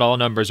think not all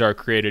numbers are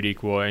created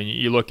equal, and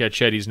you look at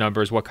Cedi's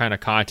numbers, what kind of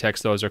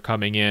context those are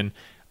coming in.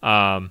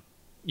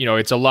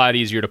 It's a lot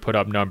easier to put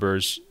up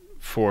numbers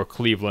for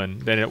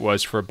Cleveland than it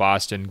was for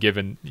Boston,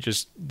 given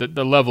just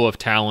the level of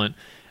talent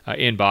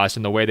in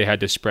Boston, the way they had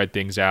to spread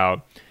things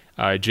out,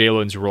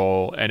 Jaylen's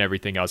role, and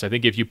everything else. I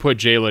think if you put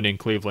Jaylen in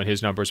Cleveland,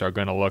 his numbers are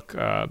going to look,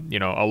 a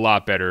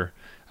lot better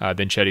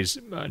than Cedi's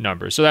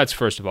numbers. So that's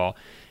first of all.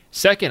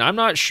 Second, I'm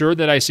not sure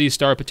that I see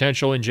star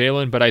potential in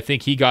Jaylen, but I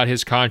think he got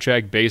his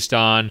contract based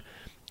on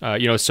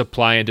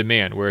supply and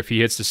demand, where if he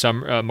hits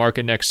the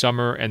market next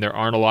summer and there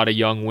aren't a lot of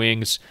young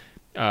wings,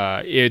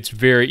 it's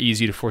very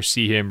easy to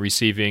foresee him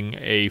receiving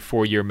a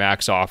 4-year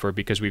max offer,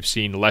 because we've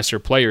seen lesser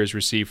players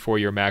receive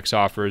 4-year max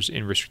offers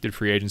in restricted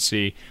free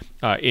agency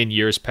in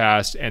years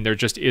past, and there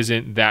just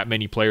isn't that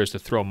many players to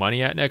throw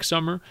money at next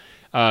summer.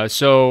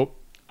 So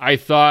I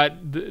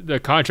thought the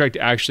contract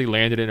actually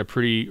landed in a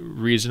pretty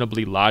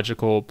reasonably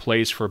logical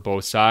place for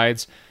both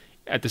sides.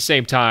 At the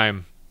same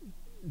time,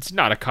 it's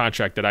not a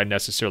contract that I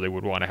necessarily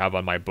would want to have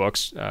on my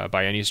books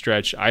by any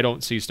stretch. I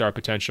don't see star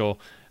potential.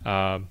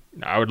 I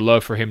would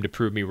love for him to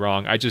prove me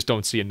wrong. I just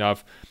don't see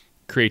enough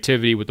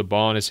creativity with the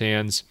ball in his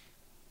hands.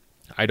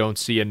 I don't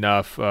see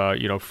enough, for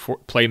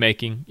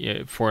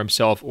playmaking for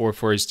himself or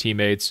for his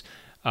teammates.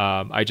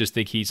 I just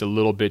think he's a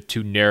little bit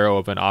too narrow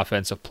of an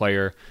offensive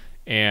player.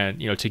 And,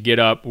 to get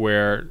up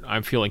where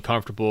I'm feeling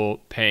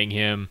comfortable paying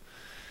him,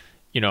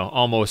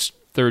 almost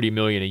 $30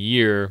 million a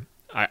year,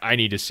 I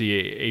need to see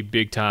a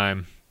big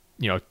time,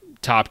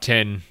 top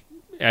 10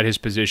 at his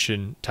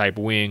position type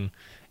wing.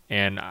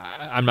 And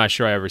I'm not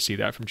sure I ever see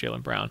that from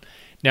Jaylen Brown.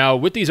 Now,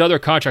 with these other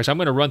contracts, I'm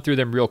going to run through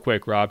them real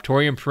quick, Rob.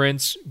 Taurean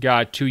Prince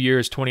got 2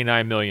 years,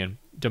 $29 million.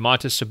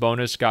 Domantas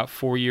Sabonis got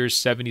 4 years,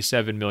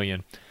 $77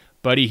 million.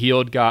 Buddy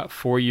Hield got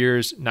 4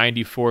 years,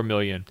 $94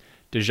 million.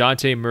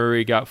 DeJounte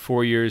Murray got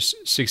 4 years,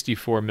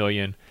 $64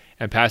 million.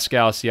 And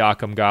Pascal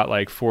Siakam got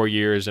like 4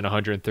 years and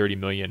 $130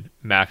 million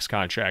max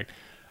contract.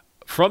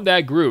 From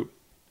that group,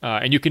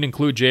 and you can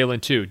include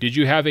Jaylen too, did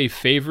you have a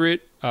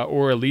favorite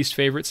or a least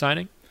favorite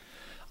signing?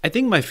 I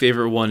think my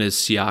favorite one is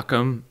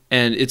Siakam,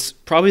 and it's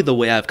probably the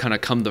way I've kind of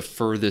come the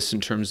furthest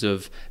in terms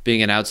of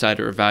being an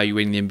outsider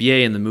evaluating the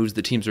NBA and the moves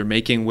the teams are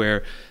making,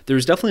 where there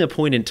was definitely a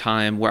point in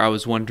time where I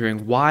was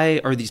wondering, why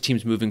are these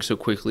teams moving so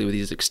quickly with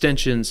these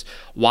extensions?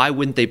 Why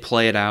wouldn't they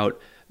play it out?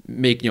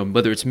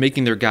 Whether it's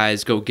making their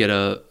guys go get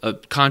a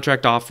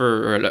contract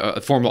offer or a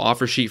formal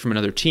offer sheet from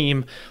another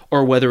team,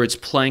 or whether it's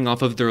playing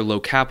off of their low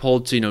cap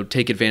hold to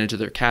take advantage of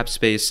their cap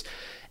space.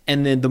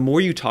 And then the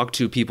more you talk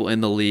to people in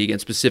the league, and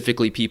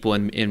specifically people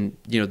in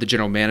the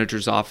general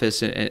manager's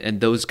office and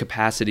those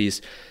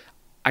capacities,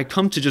 I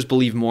come to just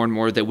believe more and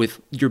more that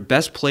with your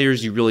best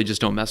players, you really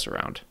just don't mess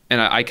around.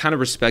 And I kind of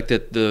respect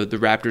that the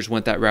Raptors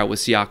went that route with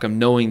Siakam,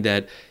 knowing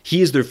that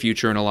he is their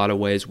future in a lot of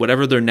ways.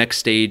 Whatever their next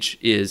stage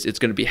is, it's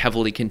going to be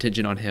heavily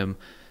contingent on him.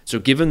 So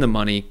give him the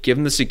money, give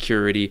him the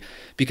security,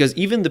 because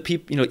even the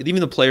people, even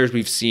the players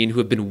we've seen who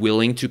have been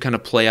willing to kind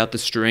of play out the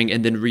string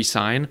and then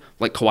re-sign,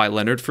 like Kawhi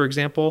Leonard, for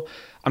example.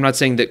 I'm not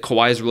saying that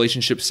Kawhi's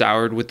relationship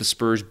soured with the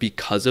Spurs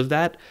because of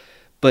that,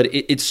 but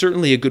it's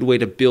certainly a good way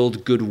to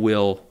build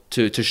goodwill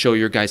to show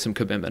your guys some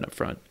commitment up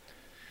front.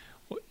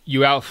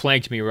 You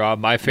outflanked me, Rob.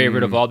 My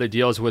favorite of all the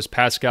deals was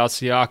Pascal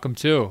Siakam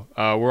too.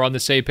 We're on the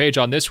same page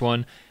on this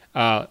one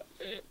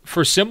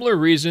for similar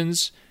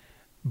reasons.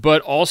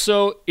 But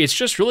also, it's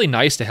just really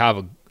nice to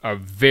have a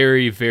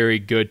very, very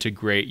good to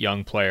great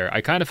young player. I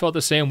kind of felt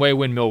the same way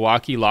when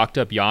Milwaukee locked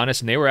up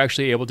Giannis, and they were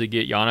actually able to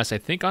get Giannis, I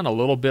think, on a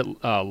little bit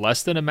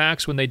less than a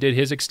max when they did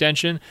his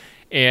extension.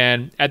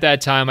 And at that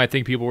time, I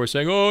think people were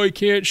saying, oh, he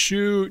can't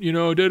shoot,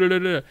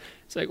 da-da-da-da.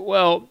 It's like,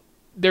 well,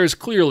 there's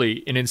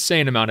clearly an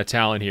insane amount of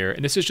talent here.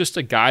 And this is just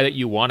a guy that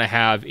you want to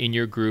have in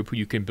your group who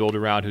you can build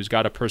around, who's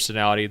got a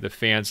personality the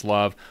fans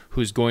love,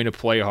 who's going to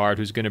play hard,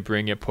 who's going to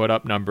bring it, put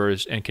up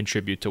numbers, and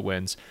contribute to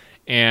wins.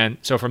 And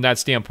so from that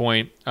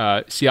standpoint,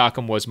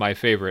 Siakam was my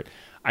favorite.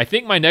 I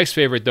think my next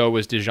favorite, though,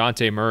 was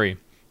DeJounte Murray.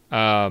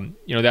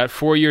 That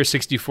 4 year,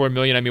 $64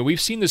 million. I mean, we've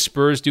seen the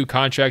Spurs do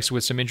contracts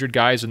with some injured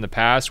guys in the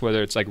past,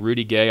 whether it's like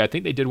Rudy Gay. I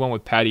think they did one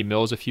with Patty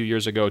Mills a few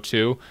years ago,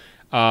 too.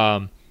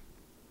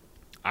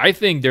 I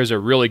think there's a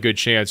really good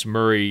chance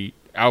Murray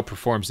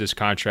outperforms this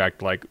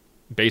contract like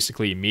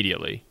basically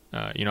immediately.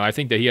 I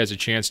think that he has a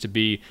chance to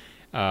be,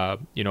 a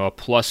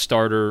plus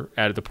starter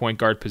at the point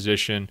guard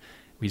position.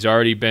 He's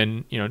already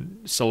been,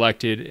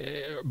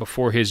 selected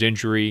before his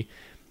injury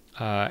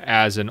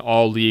as an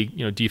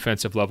all-league,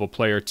 defensive level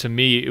player. To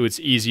me, it was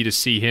easy to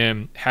see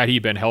him, had he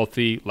been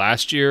healthy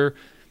last year,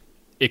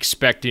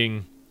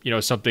 expecting,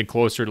 something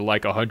closer to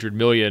like $100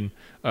 million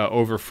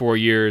over 4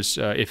 years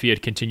if he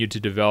had continued to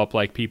develop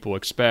like people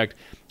expect.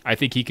 I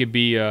think he could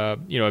be, a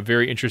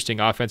very interesting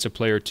offensive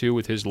player too,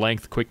 with his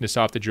length, quickness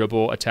off the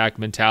dribble, attack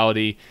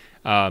mentality.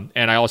 And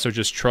I also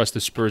just trust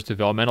the Spurs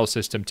developmental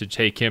system to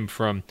take him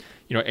from,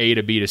 A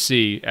to B to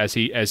C as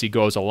he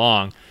goes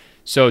along.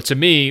 So to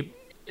me,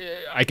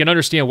 I can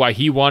understand why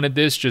he wanted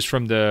this, just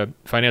from the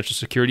financial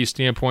security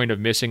standpoint of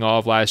missing all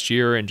of last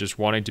year and just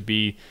wanting to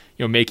be,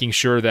 making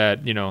sure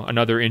that,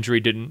 another injury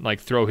didn't like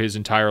throw his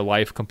entire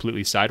life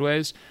completely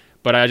sideways.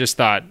 But I just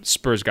thought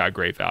Spurs got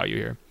great value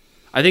here.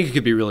 I think it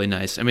could be really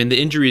nice. I mean, the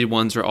injury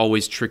ones are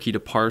always tricky to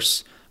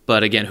parse.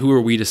 But again, who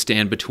are we to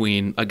stand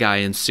between a guy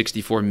and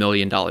 $64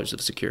 million of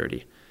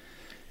security?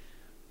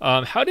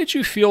 How did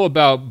you feel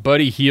about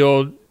Buddy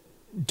Hield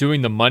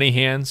doing the money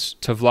hands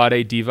to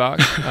Vlade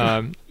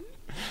Divac?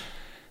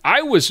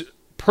 I was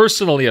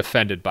personally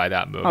offended by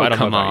that move. Oh,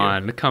 come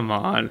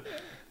on.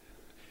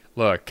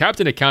 Look,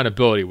 Captain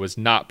Accountability was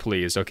not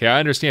pleased, okay? I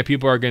understand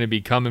people are going to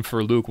be coming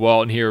for Luke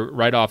Walton here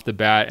right off the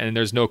bat, and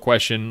there's no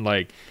question,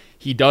 like,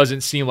 he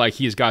doesn't seem like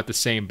he's got the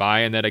same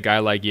buy-in that a guy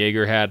like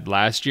Jaeger had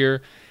last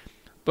year.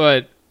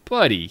 But,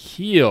 Buddy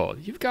Hield,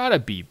 you've got to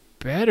be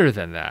better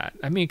than that.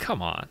 I mean,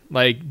 come on.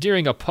 Like,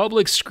 during a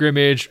public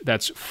scrimmage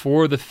that's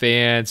for the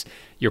fans,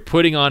 you're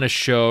putting on a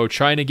show,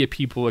 trying to get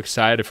people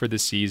excited for the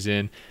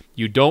season.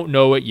 You don't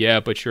know it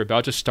yet, but you're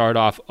about to start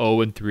off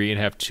 0-3 and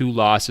have 2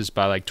 losses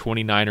by like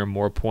 29 or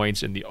more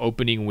points in the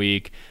opening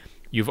week.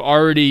 You've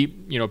already,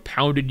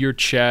 pounded your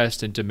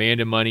chest and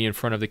demanded money in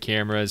front of the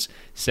cameras,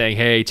 saying,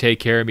 hey, take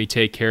care of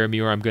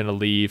me, or I'm going to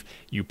leave.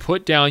 You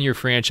put down your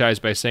franchise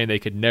by saying they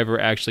could never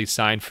actually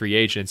sign free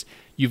agents.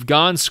 You've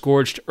gone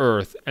scorched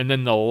earth, and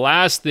then the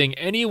last thing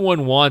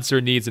anyone wants or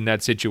needs in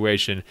that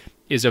situation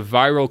is a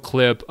viral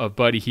clip of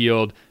Buddy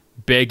Hield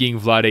begging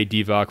Vlade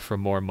Divac for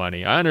more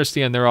money. I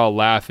understand they're all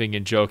laughing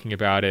and joking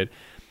about it.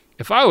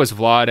 If I was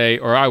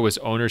Vlade or I was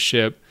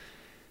ownership,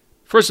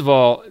 first of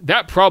all,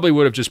 that probably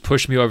would have just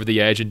pushed me over the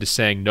edge into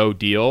saying no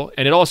deal,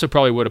 and it also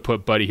probably would have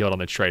put Buddy Hield on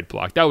the trade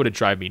block. That would have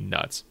driven me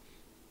nuts.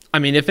 I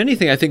mean, if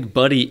anything, I think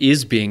Buddy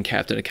is being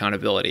Captain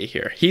Accountability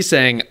here. He's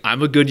saying,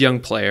 I'm a good young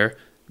player.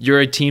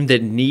 You're a team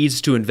that needs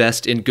to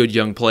invest in good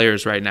young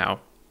players right now.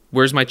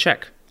 Where's my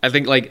check? I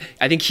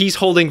think he's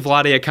holding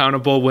Vlade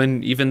accountable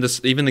when even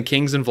the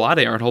Kings and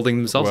Vlade aren't holding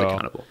themselves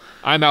accountable.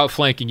 I'm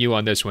outflanking you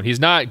on this one. He's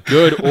not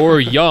good or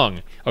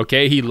young.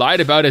 Okay, he lied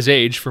about his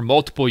age for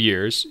multiple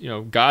years.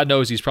 God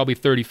knows he's probably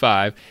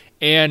 35,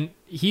 and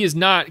he is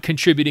not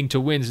contributing to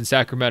wins in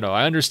Sacramento.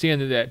 I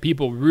understand that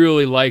people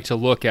really like to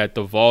look at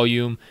the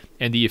volume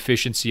and the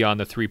efficiency on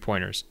the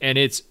three-pointers, and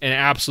it's an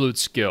absolute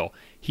skill.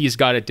 He's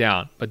got it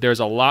down, but there's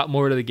a lot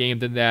more to the game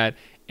than that,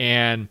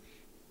 and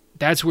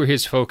that's where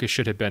his focus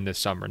should have been this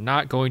summer,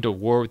 not going to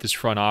war with his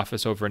front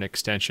office over an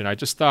extension. I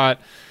just thought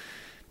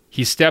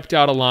he stepped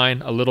out of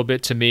line a little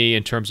bit to me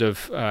in terms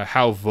of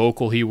how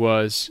vocal he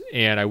was,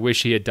 and I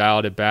wish he had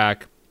dialed it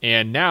back.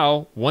 And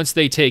now, once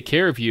they take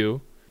care of you,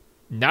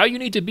 now you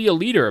need to be a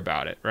leader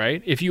about it,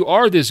 right? If you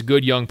are this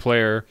good young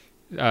player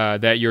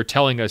that you're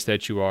telling us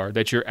that you are,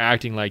 that you're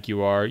acting like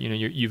you are,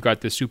 you've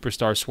got this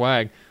superstar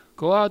swag,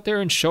 go out there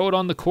and show it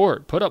on the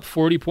court. Put up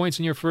 40 points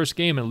in your first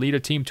game and lead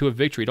a team to a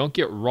victory. Don't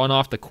get run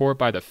off the court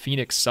by the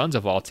Phoenix Suns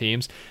of all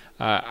teams.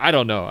 I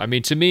don't know. I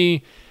mean, to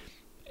me,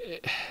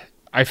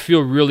 I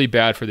feel really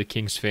bad for the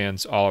Kings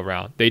fans all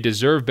around. They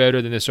deserve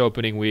better than this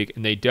opening week,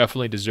 and they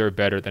definitely deserve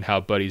better than how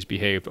Buddy's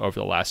behaved over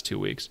the last 2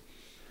 weeks.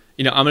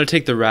 I'm going to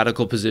take the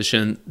radical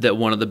position that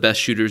one of the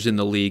best shooters in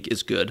the league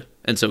is good.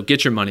 And so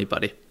get your money,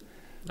 Buddy.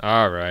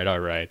 All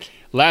right.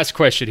 Last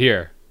question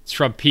here. It's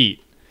from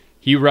Pete.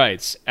 He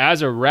writes,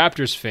 as a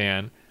Raptors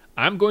fan,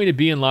 I'm going to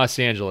be in Los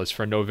Angeles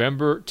for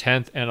November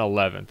 10th and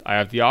 11th. I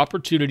have the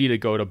opportunity to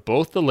go to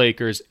both the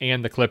Lakers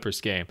and the Clippers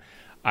game.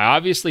 I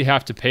obviously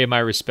have to pay my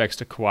respects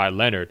to Kawhi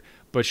Leonard,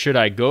 but should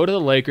I go to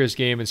the Lakers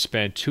game and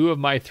spend 2 of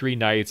my 3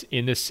 nights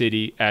in the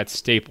city at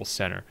Staples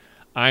Center?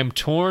 I'm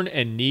torn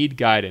and need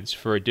guidance.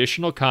 For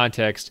additional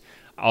context,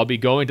 I'll be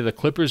going to the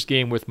Clippers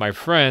game with my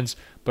friends,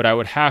 but I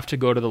would have to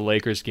go to the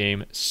Lakers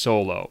game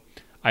solo.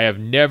 I have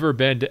never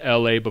been to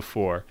LA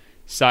before.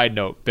 Side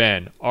note,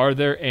 Ben, are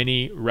there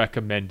any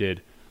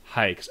recommended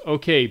hikes?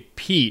 Okay,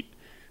 Pete,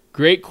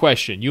 great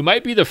question. You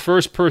might be the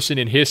first person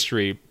in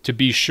history to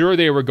be sure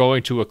they were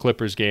going to a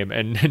Clippers game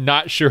and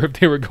not sure if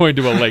they were going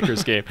to a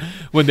Lakers game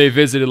when they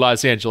visited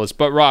Los Angeles.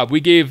 But Rob, we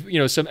gave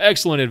some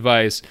excellent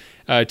advice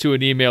to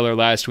an emailer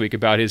last week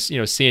about his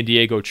San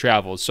Diego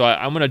travels. So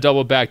I'm going to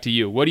double back to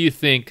you. What do you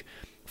think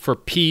for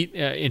Pete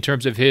in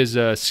terms of his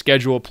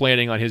schedule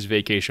planning on his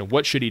vacation?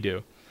 What should he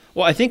do?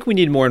 Well, I think we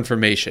need more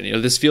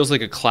information. This feels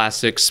like a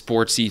classic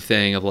sportsy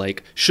thing of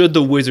like, should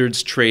the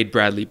Wizards trade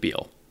Bradley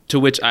Beal? To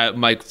which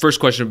my first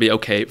question would be,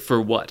 okay, for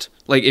what?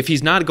 Like, if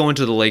he's not going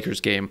to the Lakers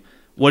game,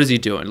 what is he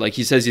doing? Like,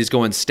 he says he's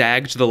going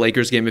stag to the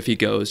Lakers game if he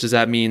goes. Does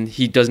that mean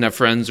he doesn't have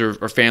friends or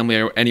family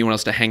or anyone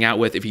else to hang out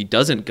with if he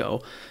doesn't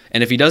go?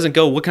 And if he doesn't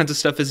go, what kinds of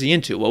stuff is he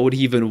into? What would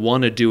he even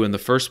want to do in the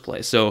first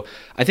place? So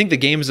I think the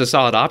game is a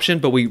solid option,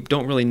 but we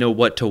don't really know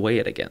what to weigh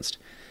it against.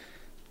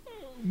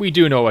 We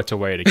do know what to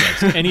weigh it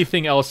against.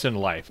 Anything else in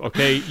life,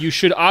 okay? You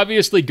should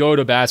obviously go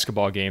to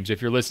basketball games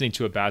if you're listening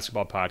to a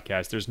basketball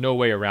podcast. There's no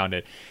way around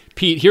it.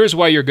 Pete, here's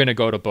why you're going to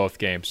go to both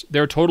games.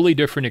 They're totally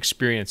different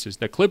experiences.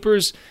 The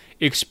Clippers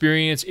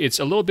experience, it's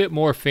a little bit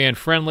more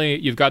fan-friendly.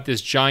 You've got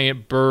this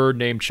giant bird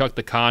named Chuck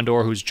the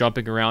Condor who's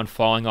jumping around,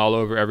 falling all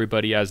over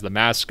everybody as the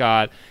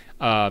mascot.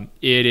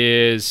 It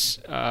is,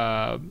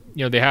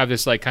 they have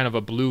this like kind of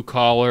a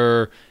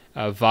blue-collar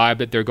vibe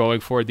that they're going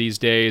for these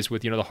days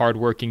with, the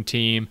hardworking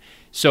team.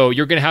 So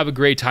you're going to have a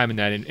great time in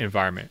that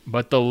environment.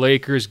 But the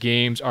Lakers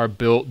games are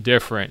built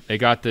different. They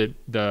got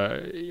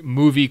the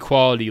movie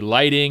quality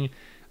lighting.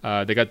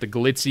 They got the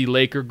glitzy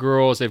Laker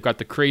girls. They've got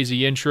the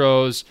crazy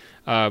intros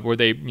where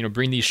they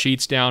bring these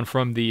sheets down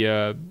from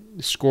the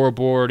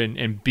scoreboard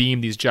and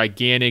beam these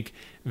gigantic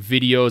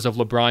videos of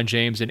LeBron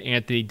James and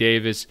Anthony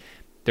Davis.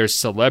 There's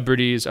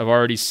celebrities. I've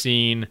already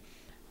seen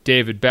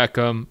David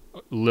Beckham,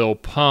 Lil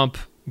Pump,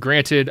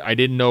 Granted, I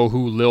didn't know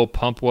who Lil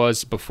Pump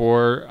was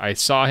before I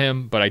saw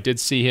him, but I did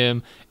see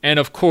him. And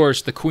of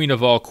course, the queen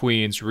of all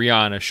queens,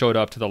 Rihanna, showed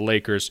up to the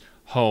Lakers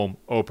home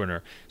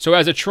opener. So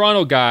as a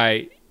Toronto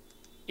guy,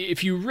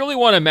 if you really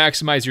want to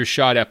maximize your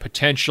shot at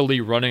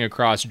potentially running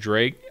across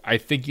Drake, I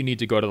think you need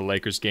to go to the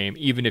Lakers game,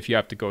 even if you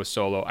have to go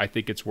solo. I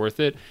think it's worth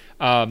it.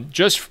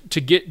 Just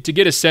to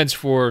get a sense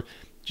for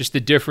just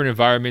the different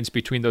environments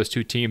between those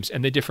two teams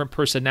and the different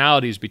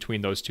personalities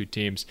between those two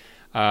teams,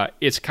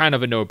 it's kind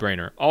of a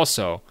no-brainer.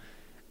 Also,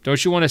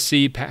 don't you want to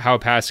see how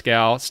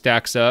Pascal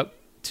stacks up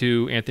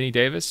to Anthony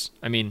Davis?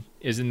 I mean,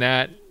 isn't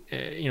that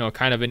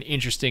kind of an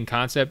interesting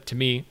concept? To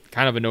me,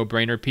 kind of a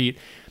no-brainer, Pete.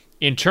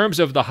 In terms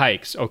of the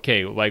hikes,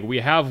 okay, like we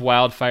have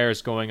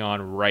wildfires going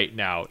on right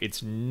now.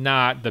 It's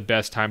not the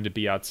best time to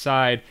be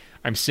outside.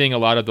 I'm seeing a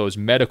lot of those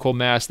medical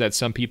masks that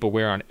some people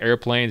wear on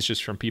airplanes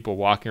just from people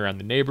walking around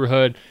the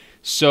neighborhood.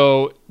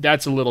 So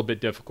that's a little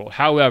bit difficult.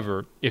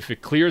 However, if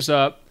it clears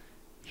up,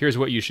 here's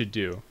what you should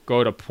do.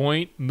 Go to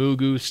Point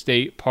Mugu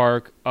State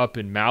Park up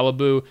in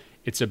Malibu.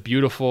 It's a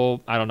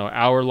beautiful,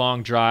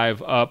 hour-long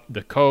drive up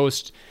the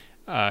coast.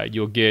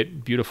 You'll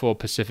get beautiful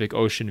Pacific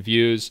Ocean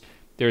views.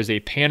 There's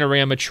a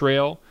panorama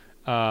trail.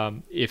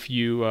 If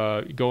you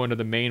go into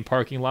the main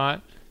parking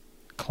lot,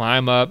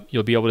 climb up,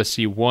 you'll be able to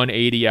see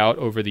 180 out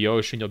over the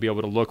ocean. You'll be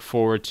able to look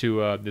forward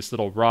to this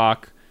little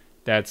rock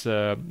that's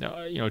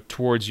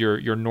towards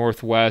your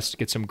northwest.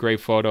 Get some great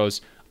photos.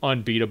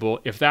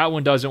 Unbeatable. If that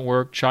one doesn't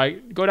work,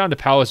 go down to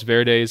Palos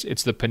Verdes.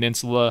 It's the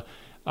peninsula.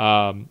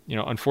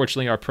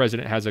 Unfortunately, our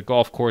president has a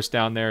golf course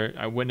down there.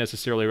 I wouldn't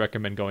necessarily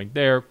recommend going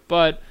there,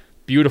 but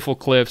beautiful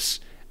cliffs.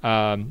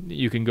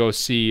 You can go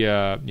see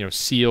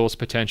seals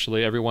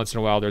potentially. Every once in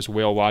a while there's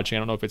whale watching. I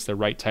don't know if it's the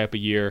right type of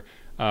year,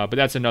 but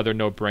that's another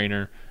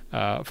no-brainer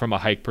from a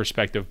hike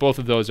perspective. Both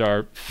of those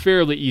are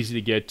fairly easy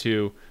to get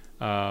to,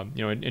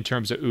 in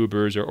terms of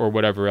Ubers or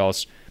whatever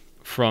else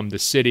from the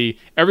city.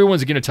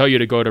 Everyone's going to tell you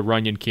to go to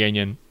Runyon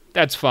Canyon.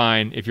 That's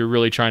fine if you're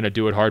really trying to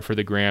do it hard for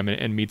the gram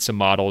and meet some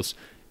models.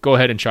 Go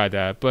ahead and try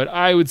that. But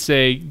I would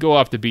say go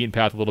off the beaten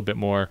path a little bit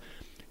more.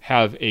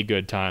 Have a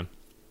good time.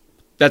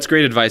 That's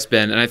great advice,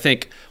 Ben. And I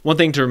think one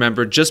thing to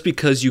remember, just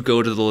because you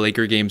go to the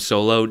Laker game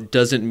solo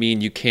doesn't mean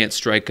you can't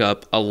strike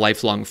up a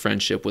lifelong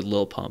friendship with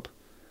Lil Pump.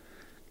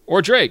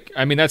 Or Drake.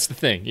 I mean, that's the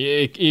thing.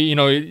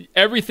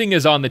 Everything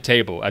is on the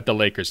table at the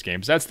Lakers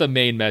games. That's the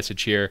main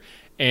message here.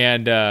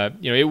 And,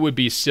 it would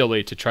be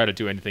silly to try to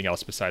do anything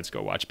else besides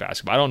go watch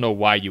basketball. I don't know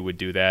why you would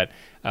do that.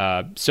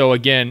 So,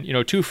 again,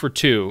 2 for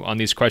 2 on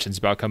these questions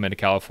about coming to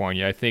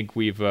California. I think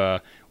we've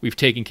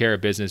taken care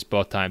of business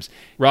both times.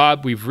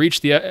 Rob, we've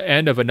reached the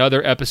end of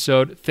another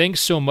episode. Thanks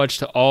so much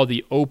to all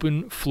the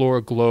Open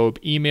Floor Globe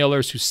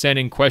emailers who sent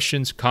in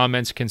questions,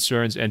 comments,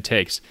 concerns, and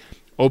takes.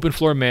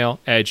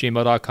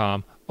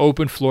 openfloormail@gmail.com.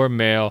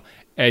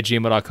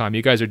 openfloormail@gmail.com.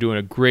 You guys are doing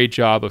a great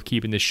job of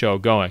keeping this show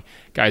going.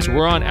 Guys,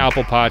 we're on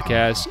Apple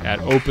Podcasts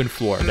at Open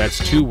Floor. That's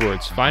 2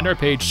 words. Find our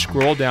page,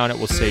 scroll down, it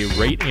will say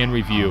rate and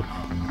review.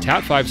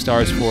 Tap 5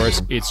 stars for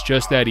us. It's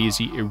just that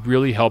easy. It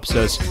really helps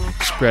us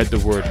spread the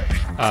word.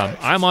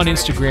 I'm on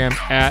Instagram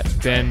at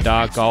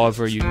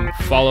Ben.Golliver. You can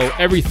follow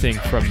everything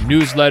from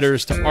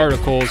newsletters to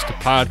articles to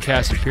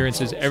podcast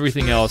appearances.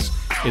 Everything else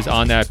is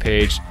on that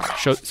page.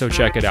 So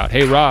check it out.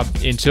 Hey, Rob,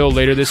 until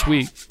later this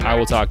week, I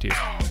will talk to you.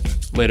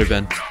 Later,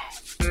 Ben.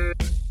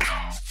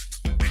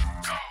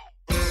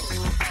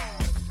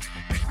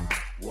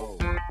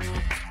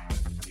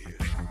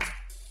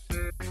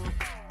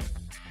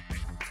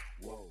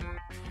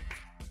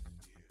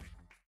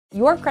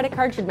 Your credit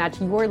card should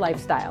match your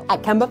lifestyle.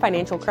 At Kemba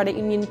Financial Credit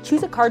Union,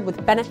 choose a card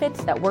with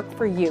benefits that work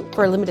for you.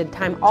 For a limited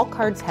time, all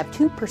cards have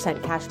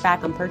 2% cash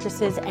back on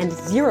purchases and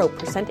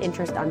 0%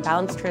 interest on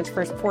balance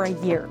transfers for a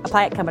year.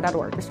 Apply at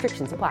Kemba.org.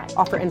 Restrictions apply.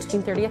 Offer ends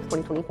June 30th,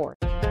 2024.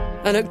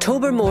 An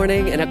October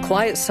morning in a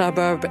quiet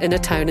suburb in a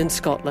town in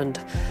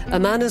Scotland. A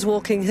man is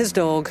walking his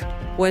dog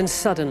when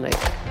suddenly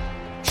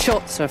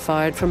shots are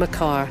fired from a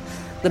car.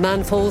 The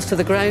man falls to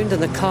the ground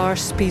and the car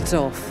speeds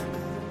off.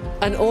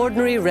 An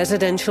ordinary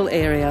residential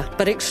area,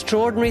 but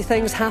extraordinary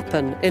things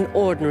happen in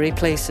ordinary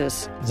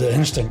places. The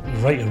instinct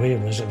right away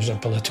was it was a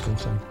political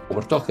thing.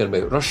 We're talking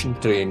about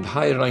Russian-trained,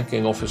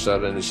 high-ranking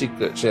officer in the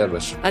Secret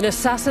Service. An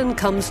Assassin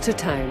Comes to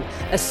Town,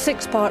 a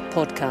 6-part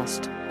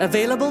podcast.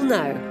 Available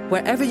now,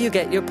 wherever you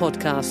get your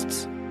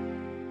podcasts.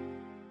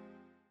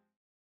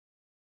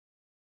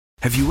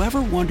 Have you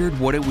ever wondered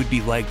what it would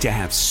be like to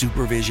have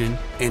supervision,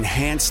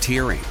 enhanced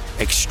hearing,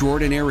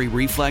 extraordinary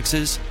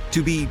reflexes,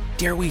 to be,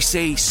 dare we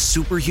say,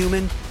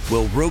 superhuman?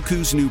 Well,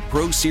 Roku's new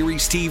Pro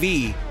Series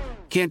TV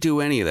can't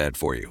do any of that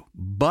for you.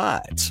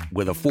 But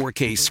with a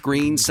 4K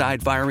screen,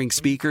 side-firing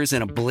speakers,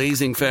 and a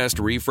blazing fast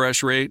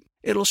refresh rate,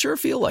 it'll sure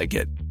feel like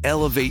it.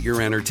 Elevate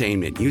your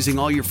entertainment using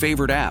all your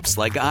favorite apps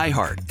like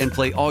iHeart and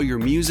play all your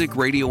music,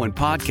 radio, and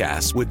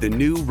podcasts with the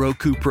new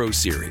Roku Pro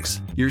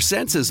Series. Your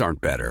senses aren't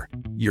better.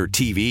 Your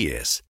TV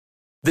is.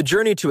 The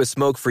journey to a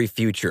smoke-free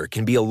future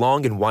can be a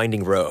long and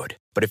winding road.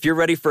 But if you're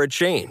ready for a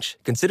change,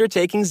 consider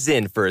taking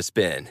Zyn for a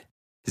spin.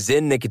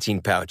 Zyn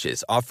nicotine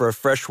pouches offer a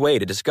fresh way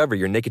to discover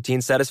your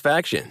nicotine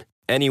satisfaction.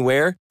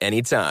 Anywhere,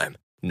 anytime.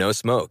 No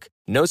smoke,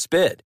 no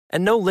spit,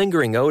 and no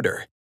lingering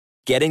odor.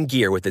 Get in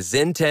gear with the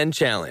Zyn 10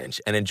 Challenge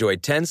and enjoy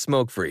 10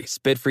 smoke-free,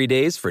 spit-free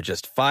days for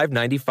just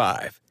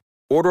 $5.95.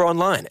 Order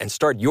online and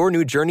start your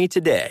new journey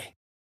today.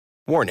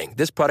 Warning,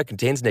 this product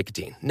contains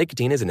nicotine.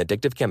 Nicotine is an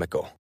addictive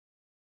chemical.